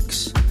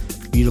remix.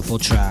 Beautiful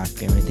track,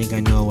 and I think I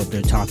know what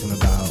they're talking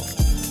about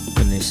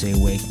when they say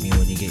wake me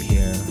when you get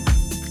here.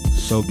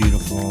 So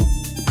beautiful.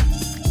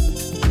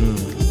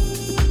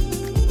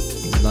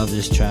 Love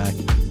this track.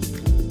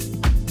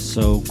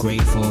 So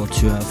grateful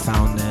to have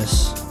found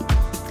this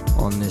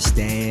on this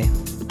day,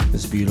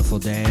 this beautiful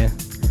day,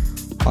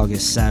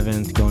 August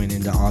 7th going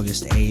into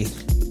August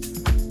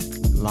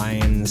 8th.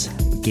 Lions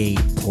Gate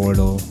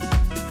Portal.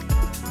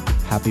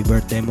 Happy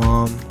birthday,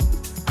 Mom,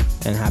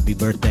 and happy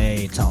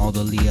birthday to all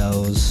the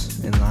Leos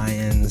and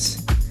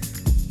Lions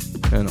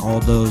and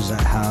all those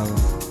that have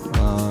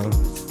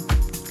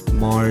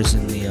Mars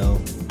and Leo.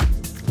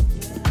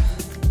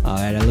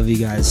 Alright, I love you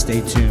guys.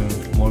 Stay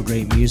tuned. More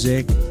great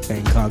music.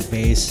 Bangkok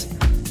Bass,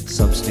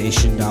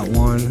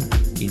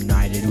 Substation.1,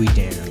 United We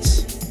Dance.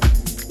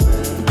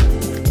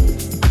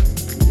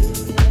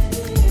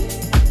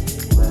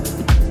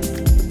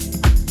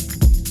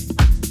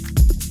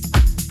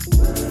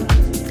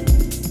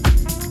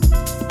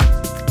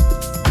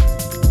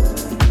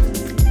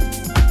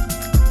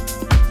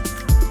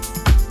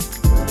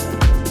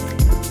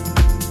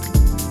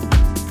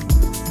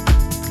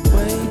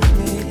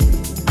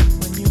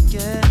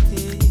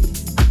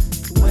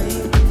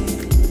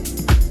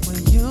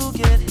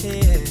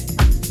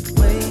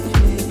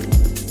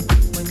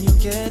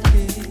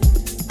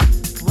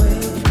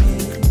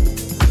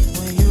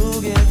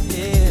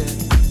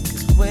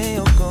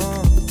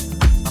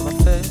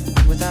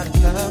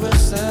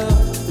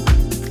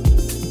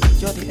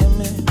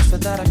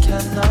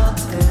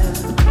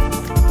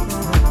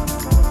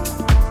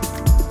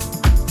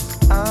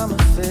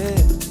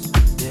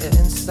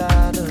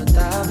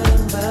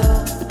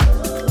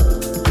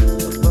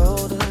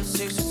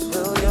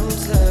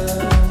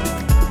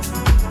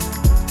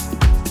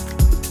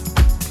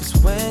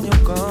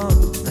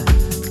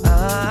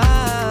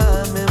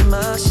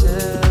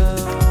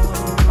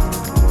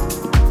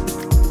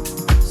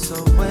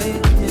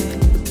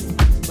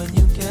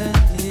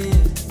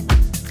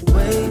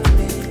 Wake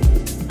me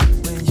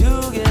when you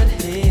get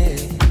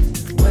here.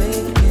 Wake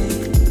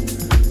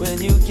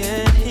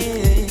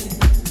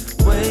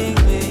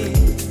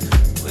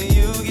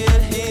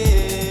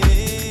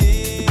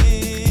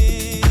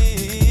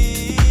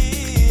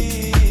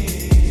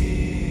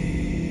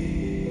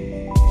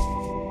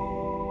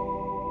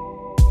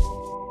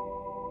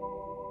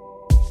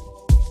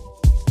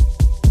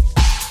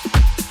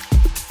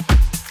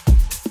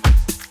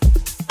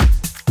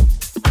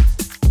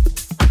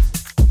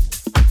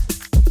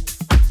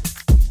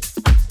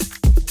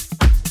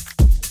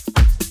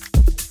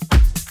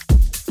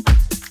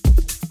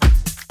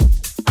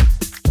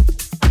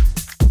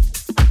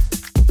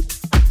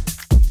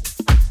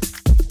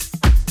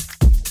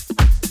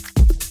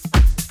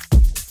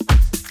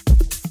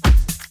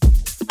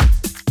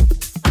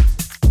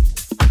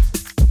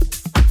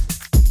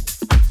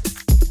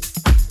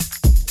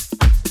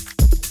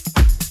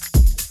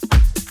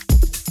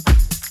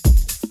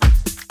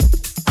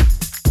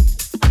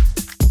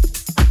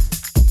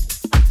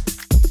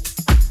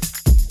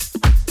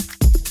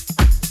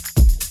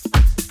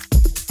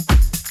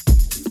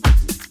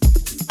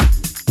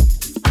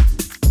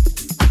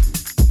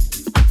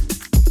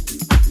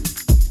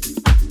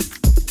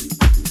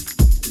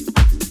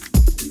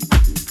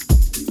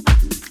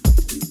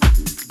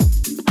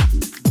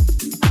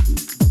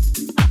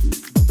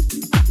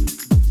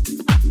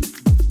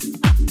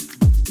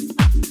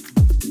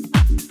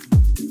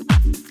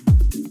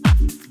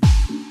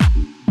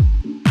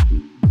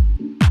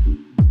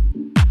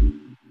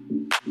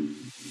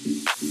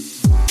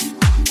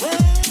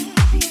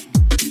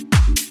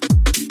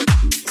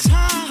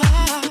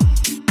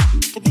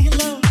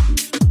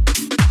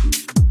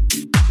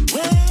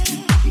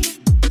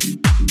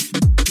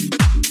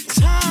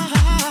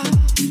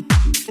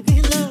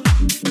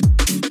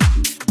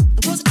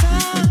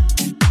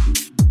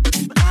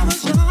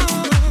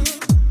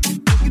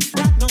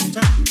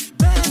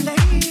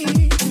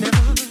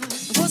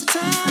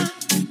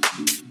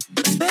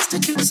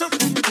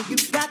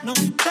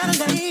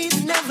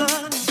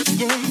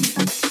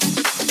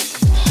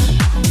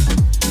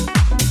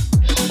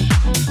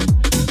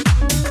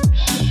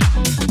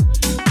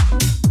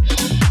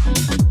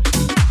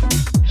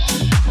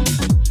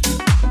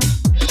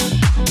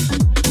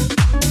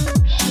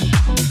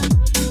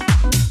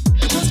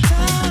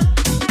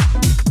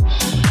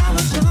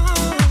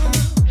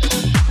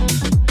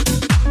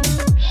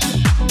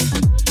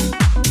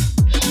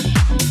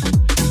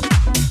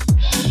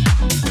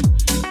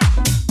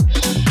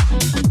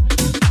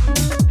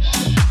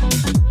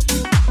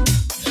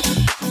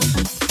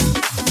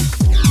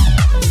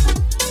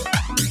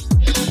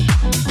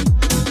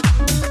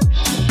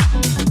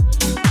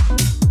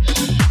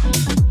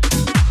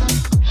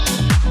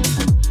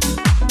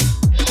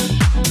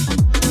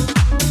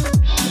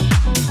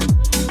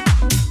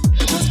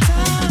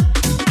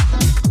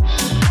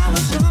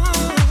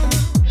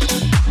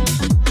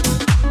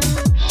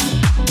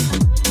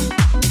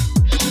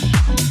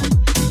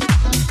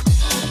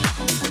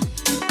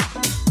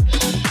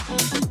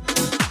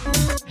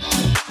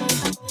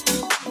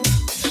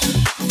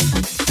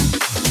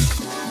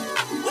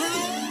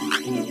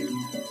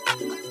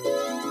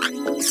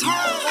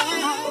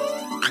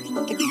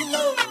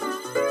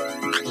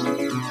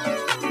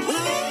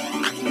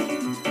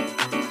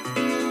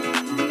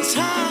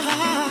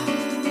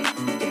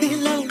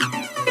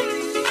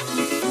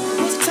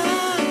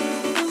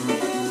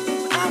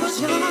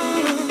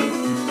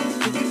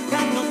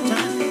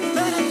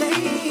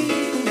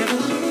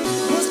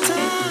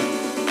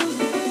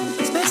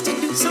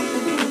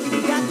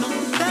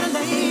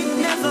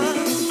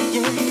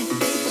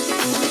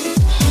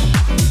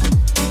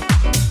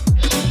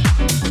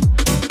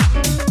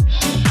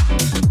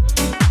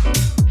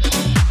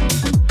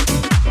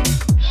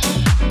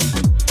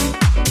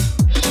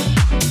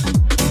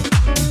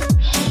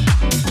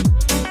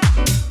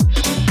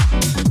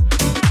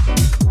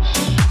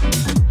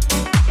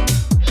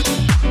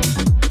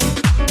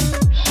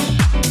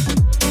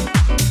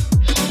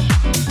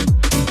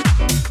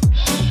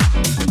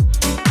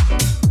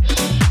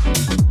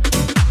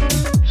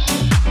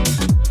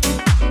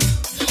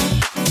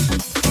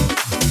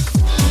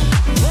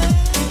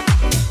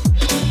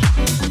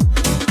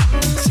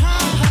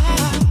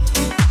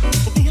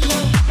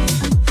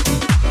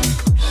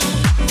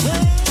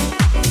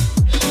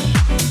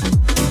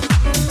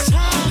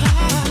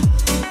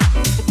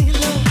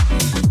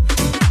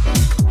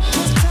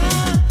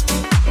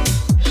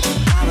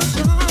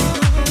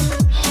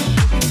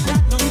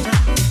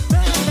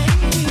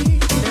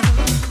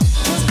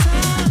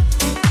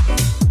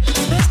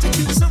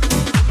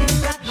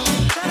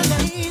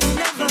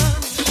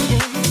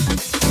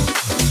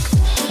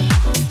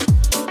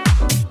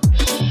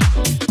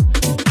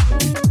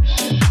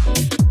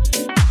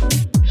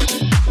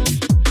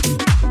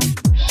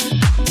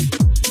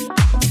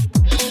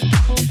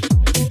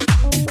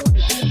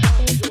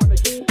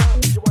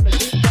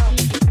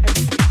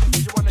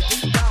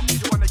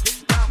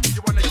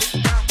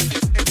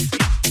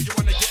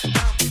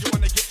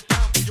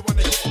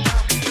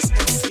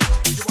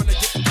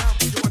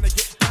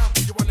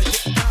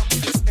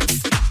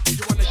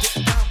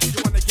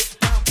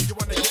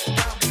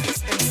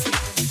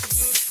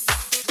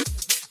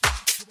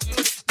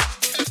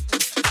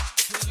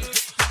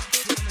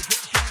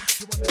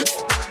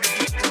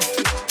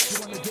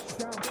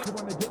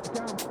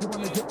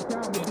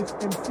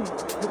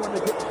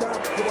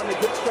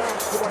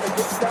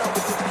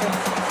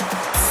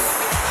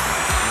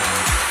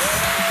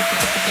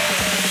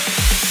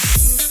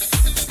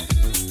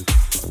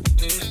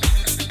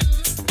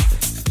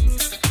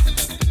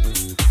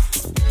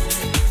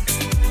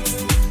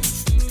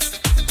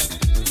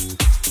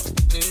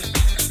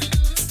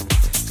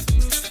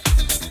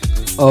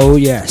Oh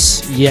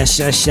yes, yes,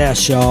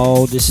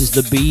 y'all. This is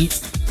the beat,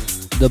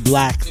 the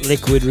Black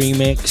Liquid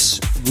remix.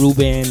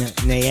 Ruben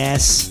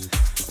Nayes,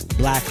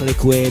 Black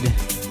Liquid,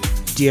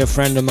 dear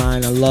friend of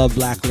mine. I love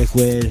Black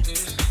Liquid.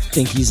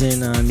 Think he's in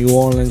New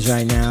Orleans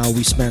right now.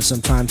 We spent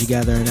some time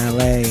together in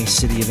LA,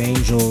 City of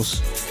Angels.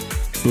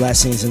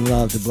 Blessings and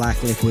love to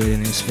Black Liquid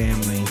and his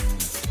family.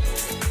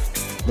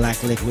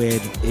 Black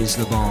Liquid is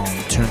the bomb.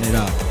 Turn it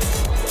up.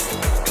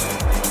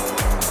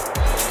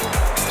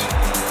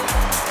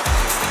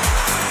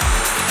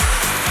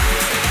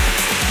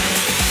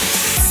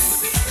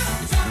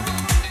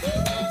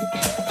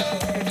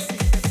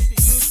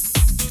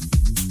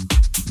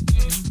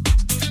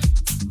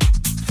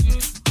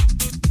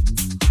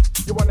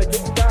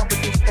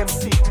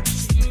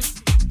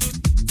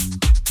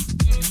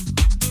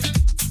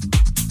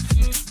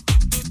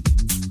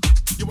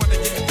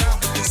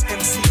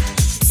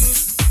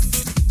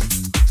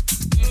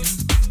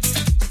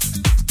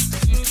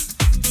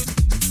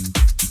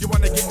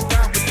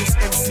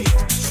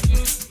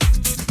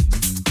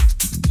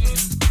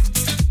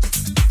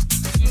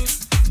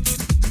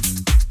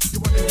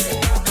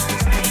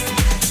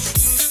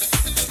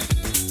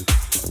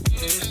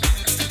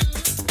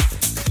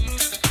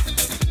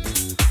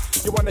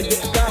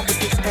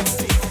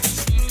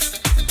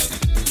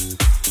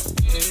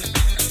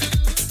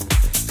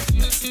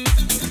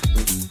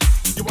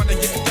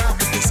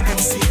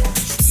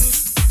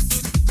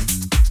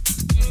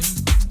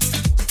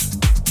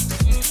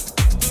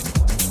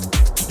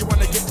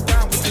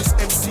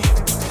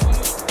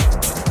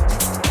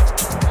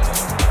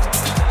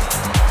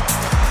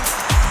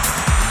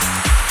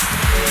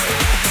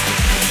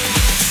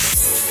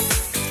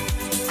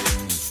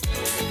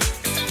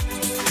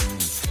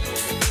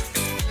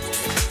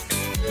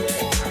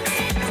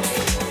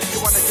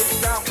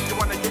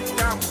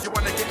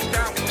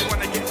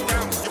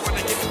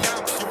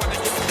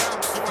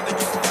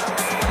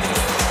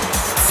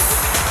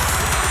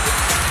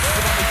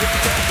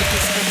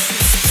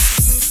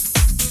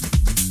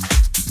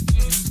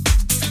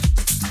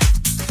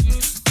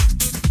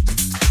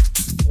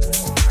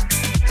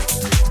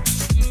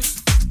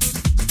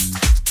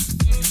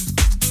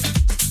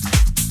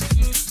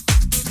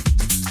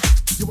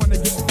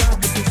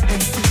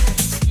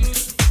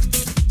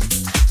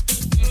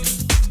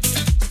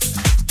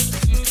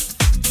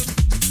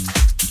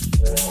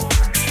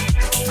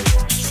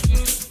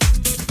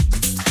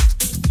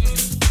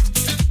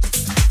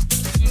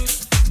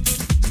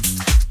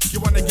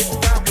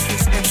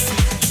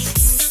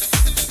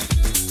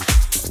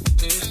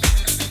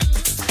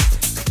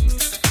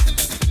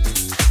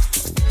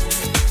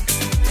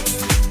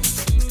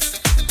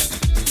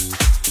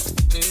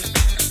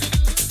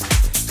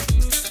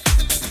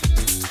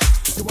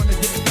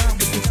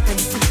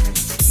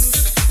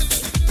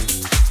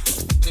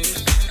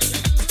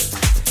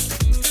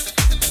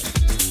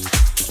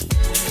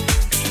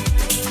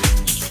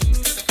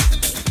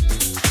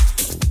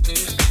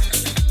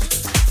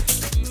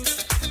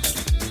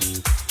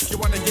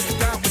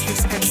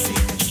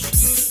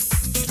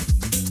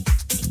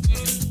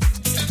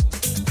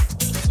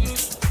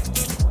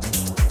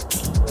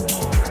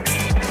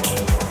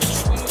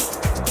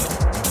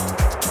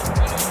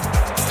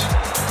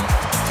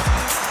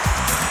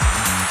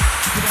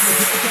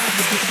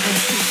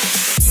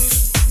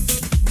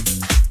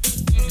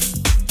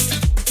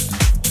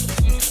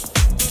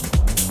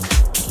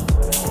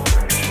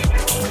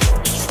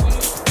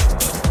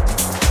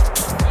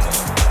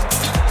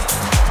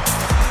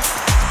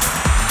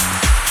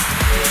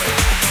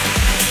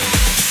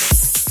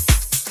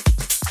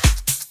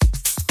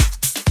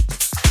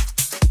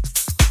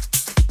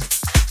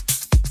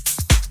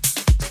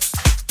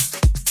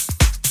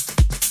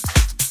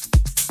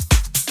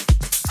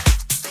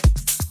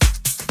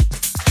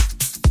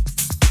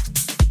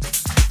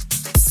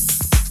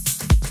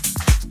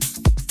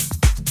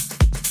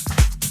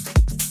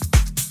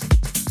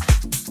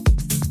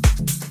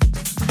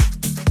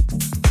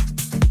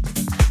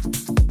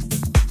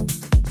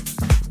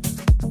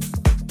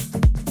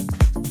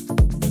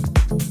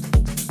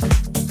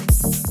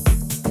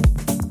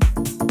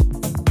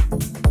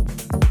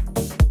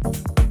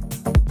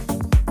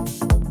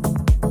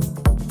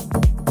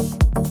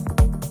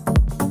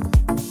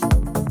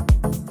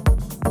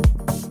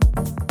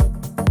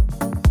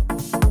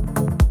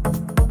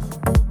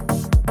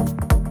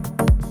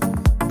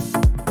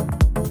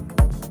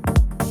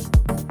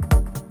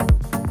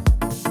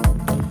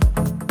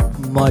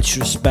 Much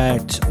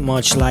respect,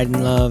 much light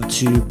and love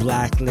to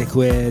Black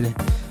Liquid.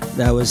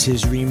 That was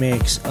his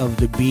remix of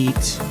the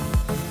beat.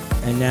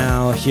 And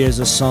now here's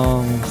a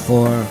song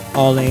for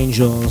all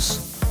angels.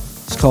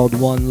 It's called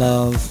One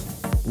Love,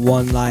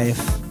 One Life,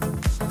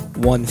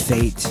 One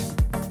Fate.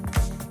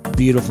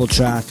 Beautiful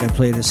track. I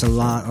play this a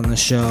lot on the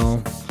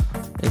show.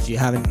 If you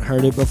haven't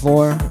heard it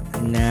before,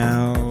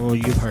 now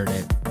you've heard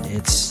it.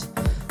 It's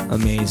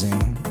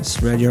amazing.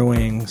 Spread your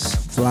wings,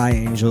 fly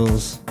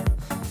angels,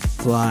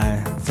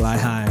 fly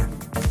high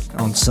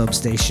on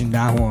Substation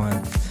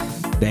One,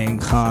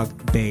 Bangkok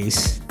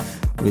Bass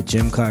with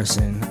Jim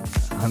Carson.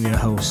 I'm your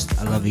host.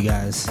 I love you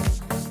guys.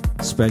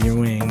 Spread your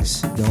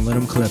wings. Don't let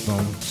them clip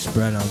them.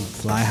 Spread them.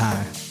 Fly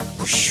high.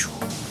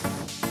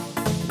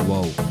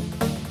 Whoa.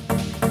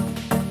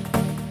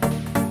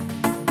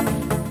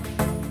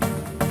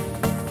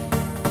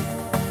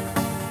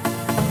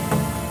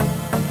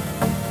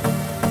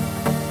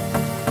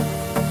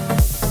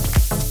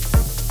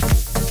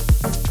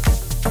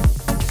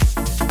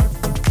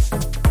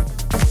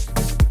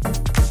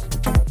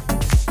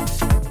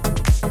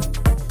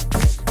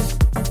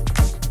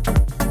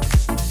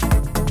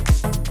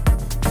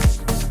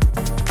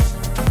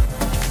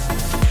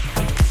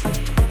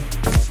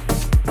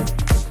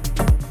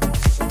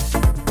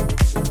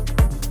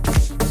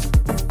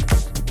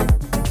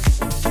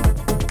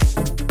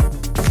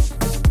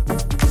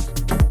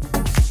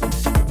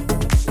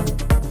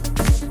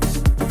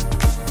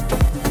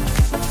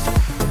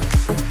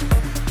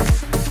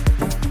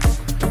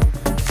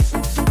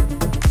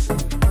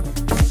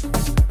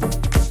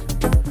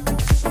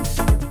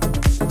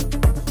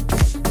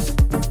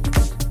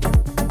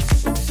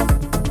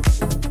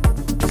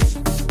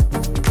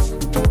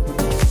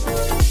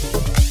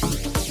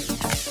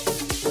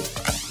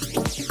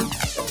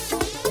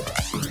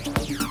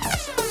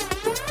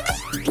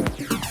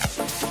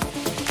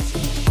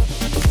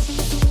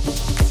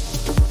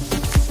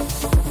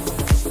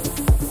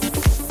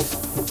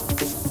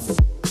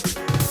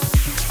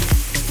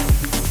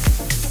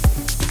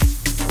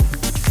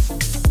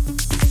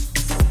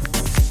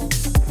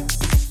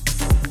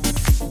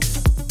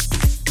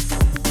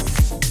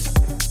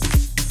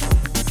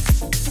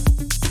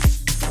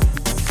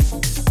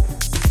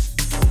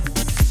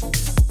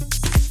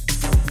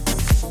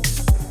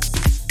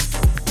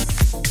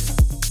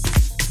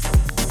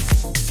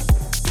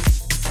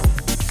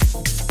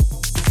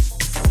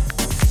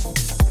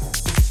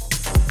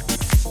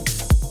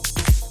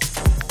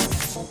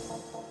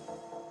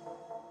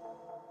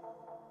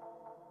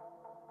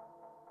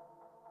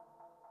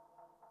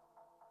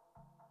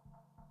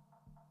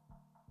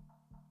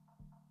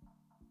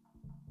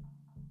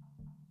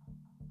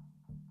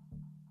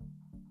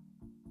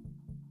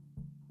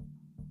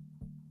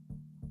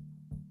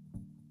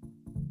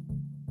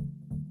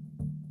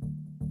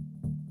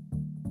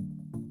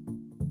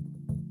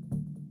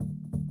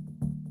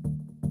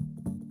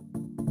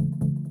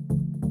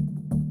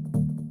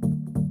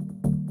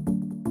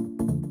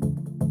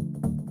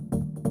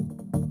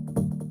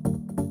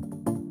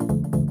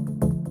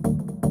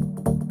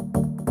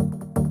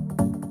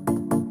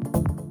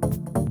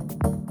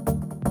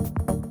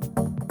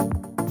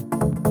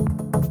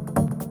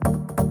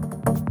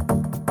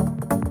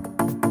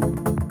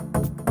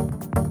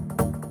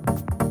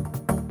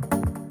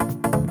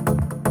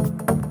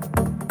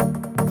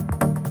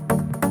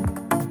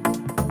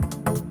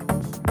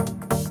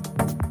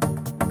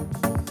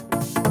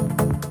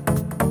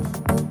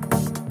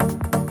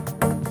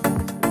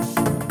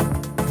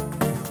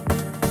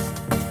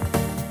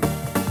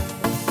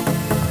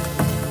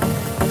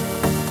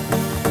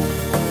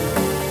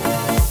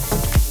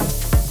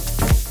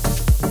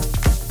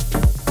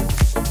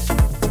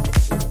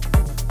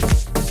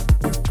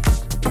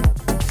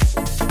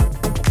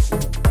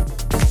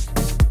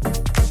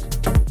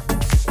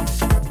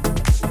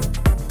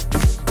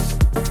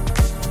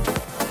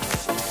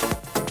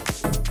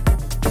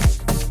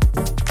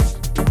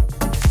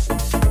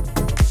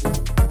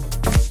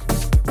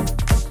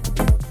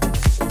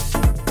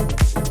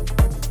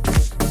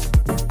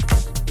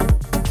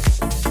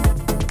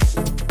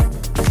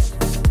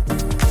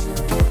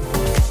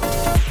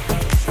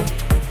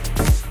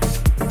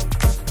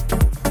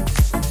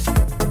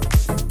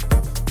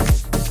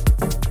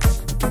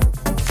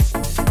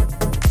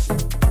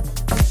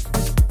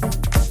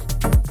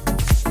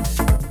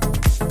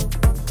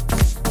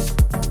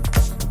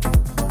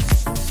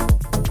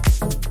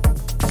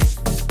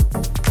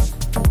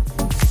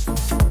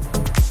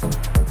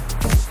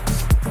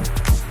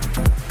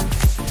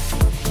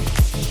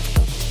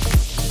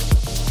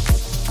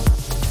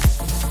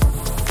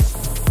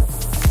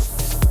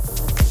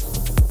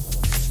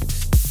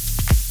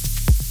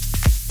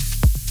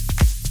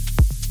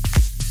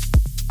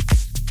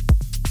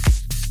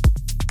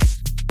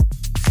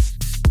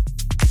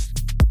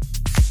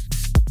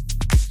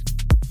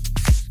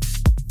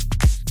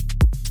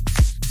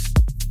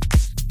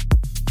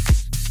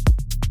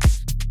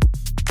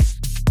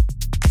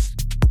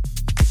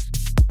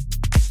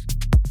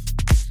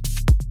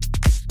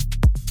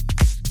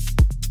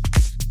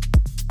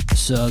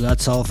 So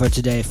that's all for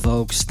today,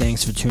 folks.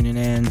 Thanks for tuning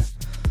in.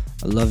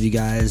 I love you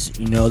guys.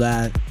 You know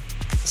that.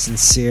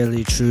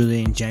 Sincerely,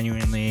 truly, and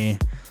genuinely,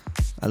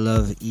 I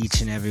love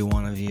each and every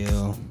one of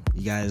you.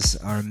 You guys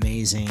are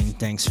amazing.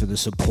 Thanks for the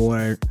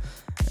support.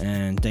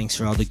 And thanks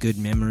for all the good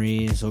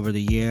memories over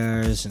the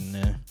years and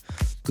the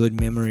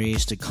good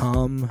memories to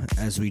come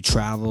as we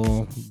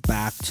travel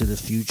back to the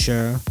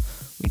future.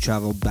 We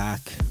travel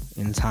back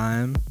in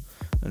time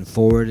and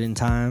forward in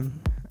time.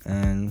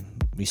 And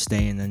we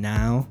stay in the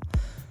now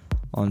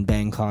on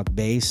Bangkok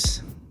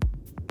Base,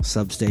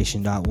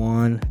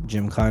 Substation.1,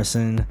 Jim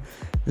Carson.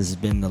 This has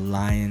been the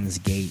Lions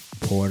Gate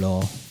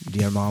Portal.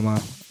 Dear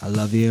Mama, I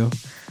love you.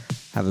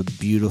 Have a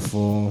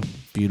beautiful,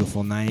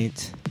 beautiful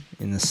night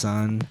in the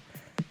sun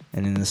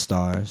and in the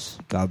stars.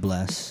 God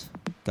bless.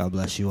 God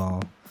bless you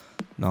all.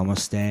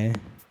 Namaste.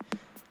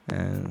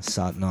 And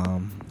Sat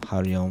Nam.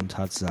 Hari Om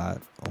Tat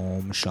Sat.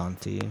 Om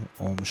Shanti.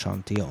 Om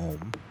Shanti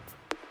Om.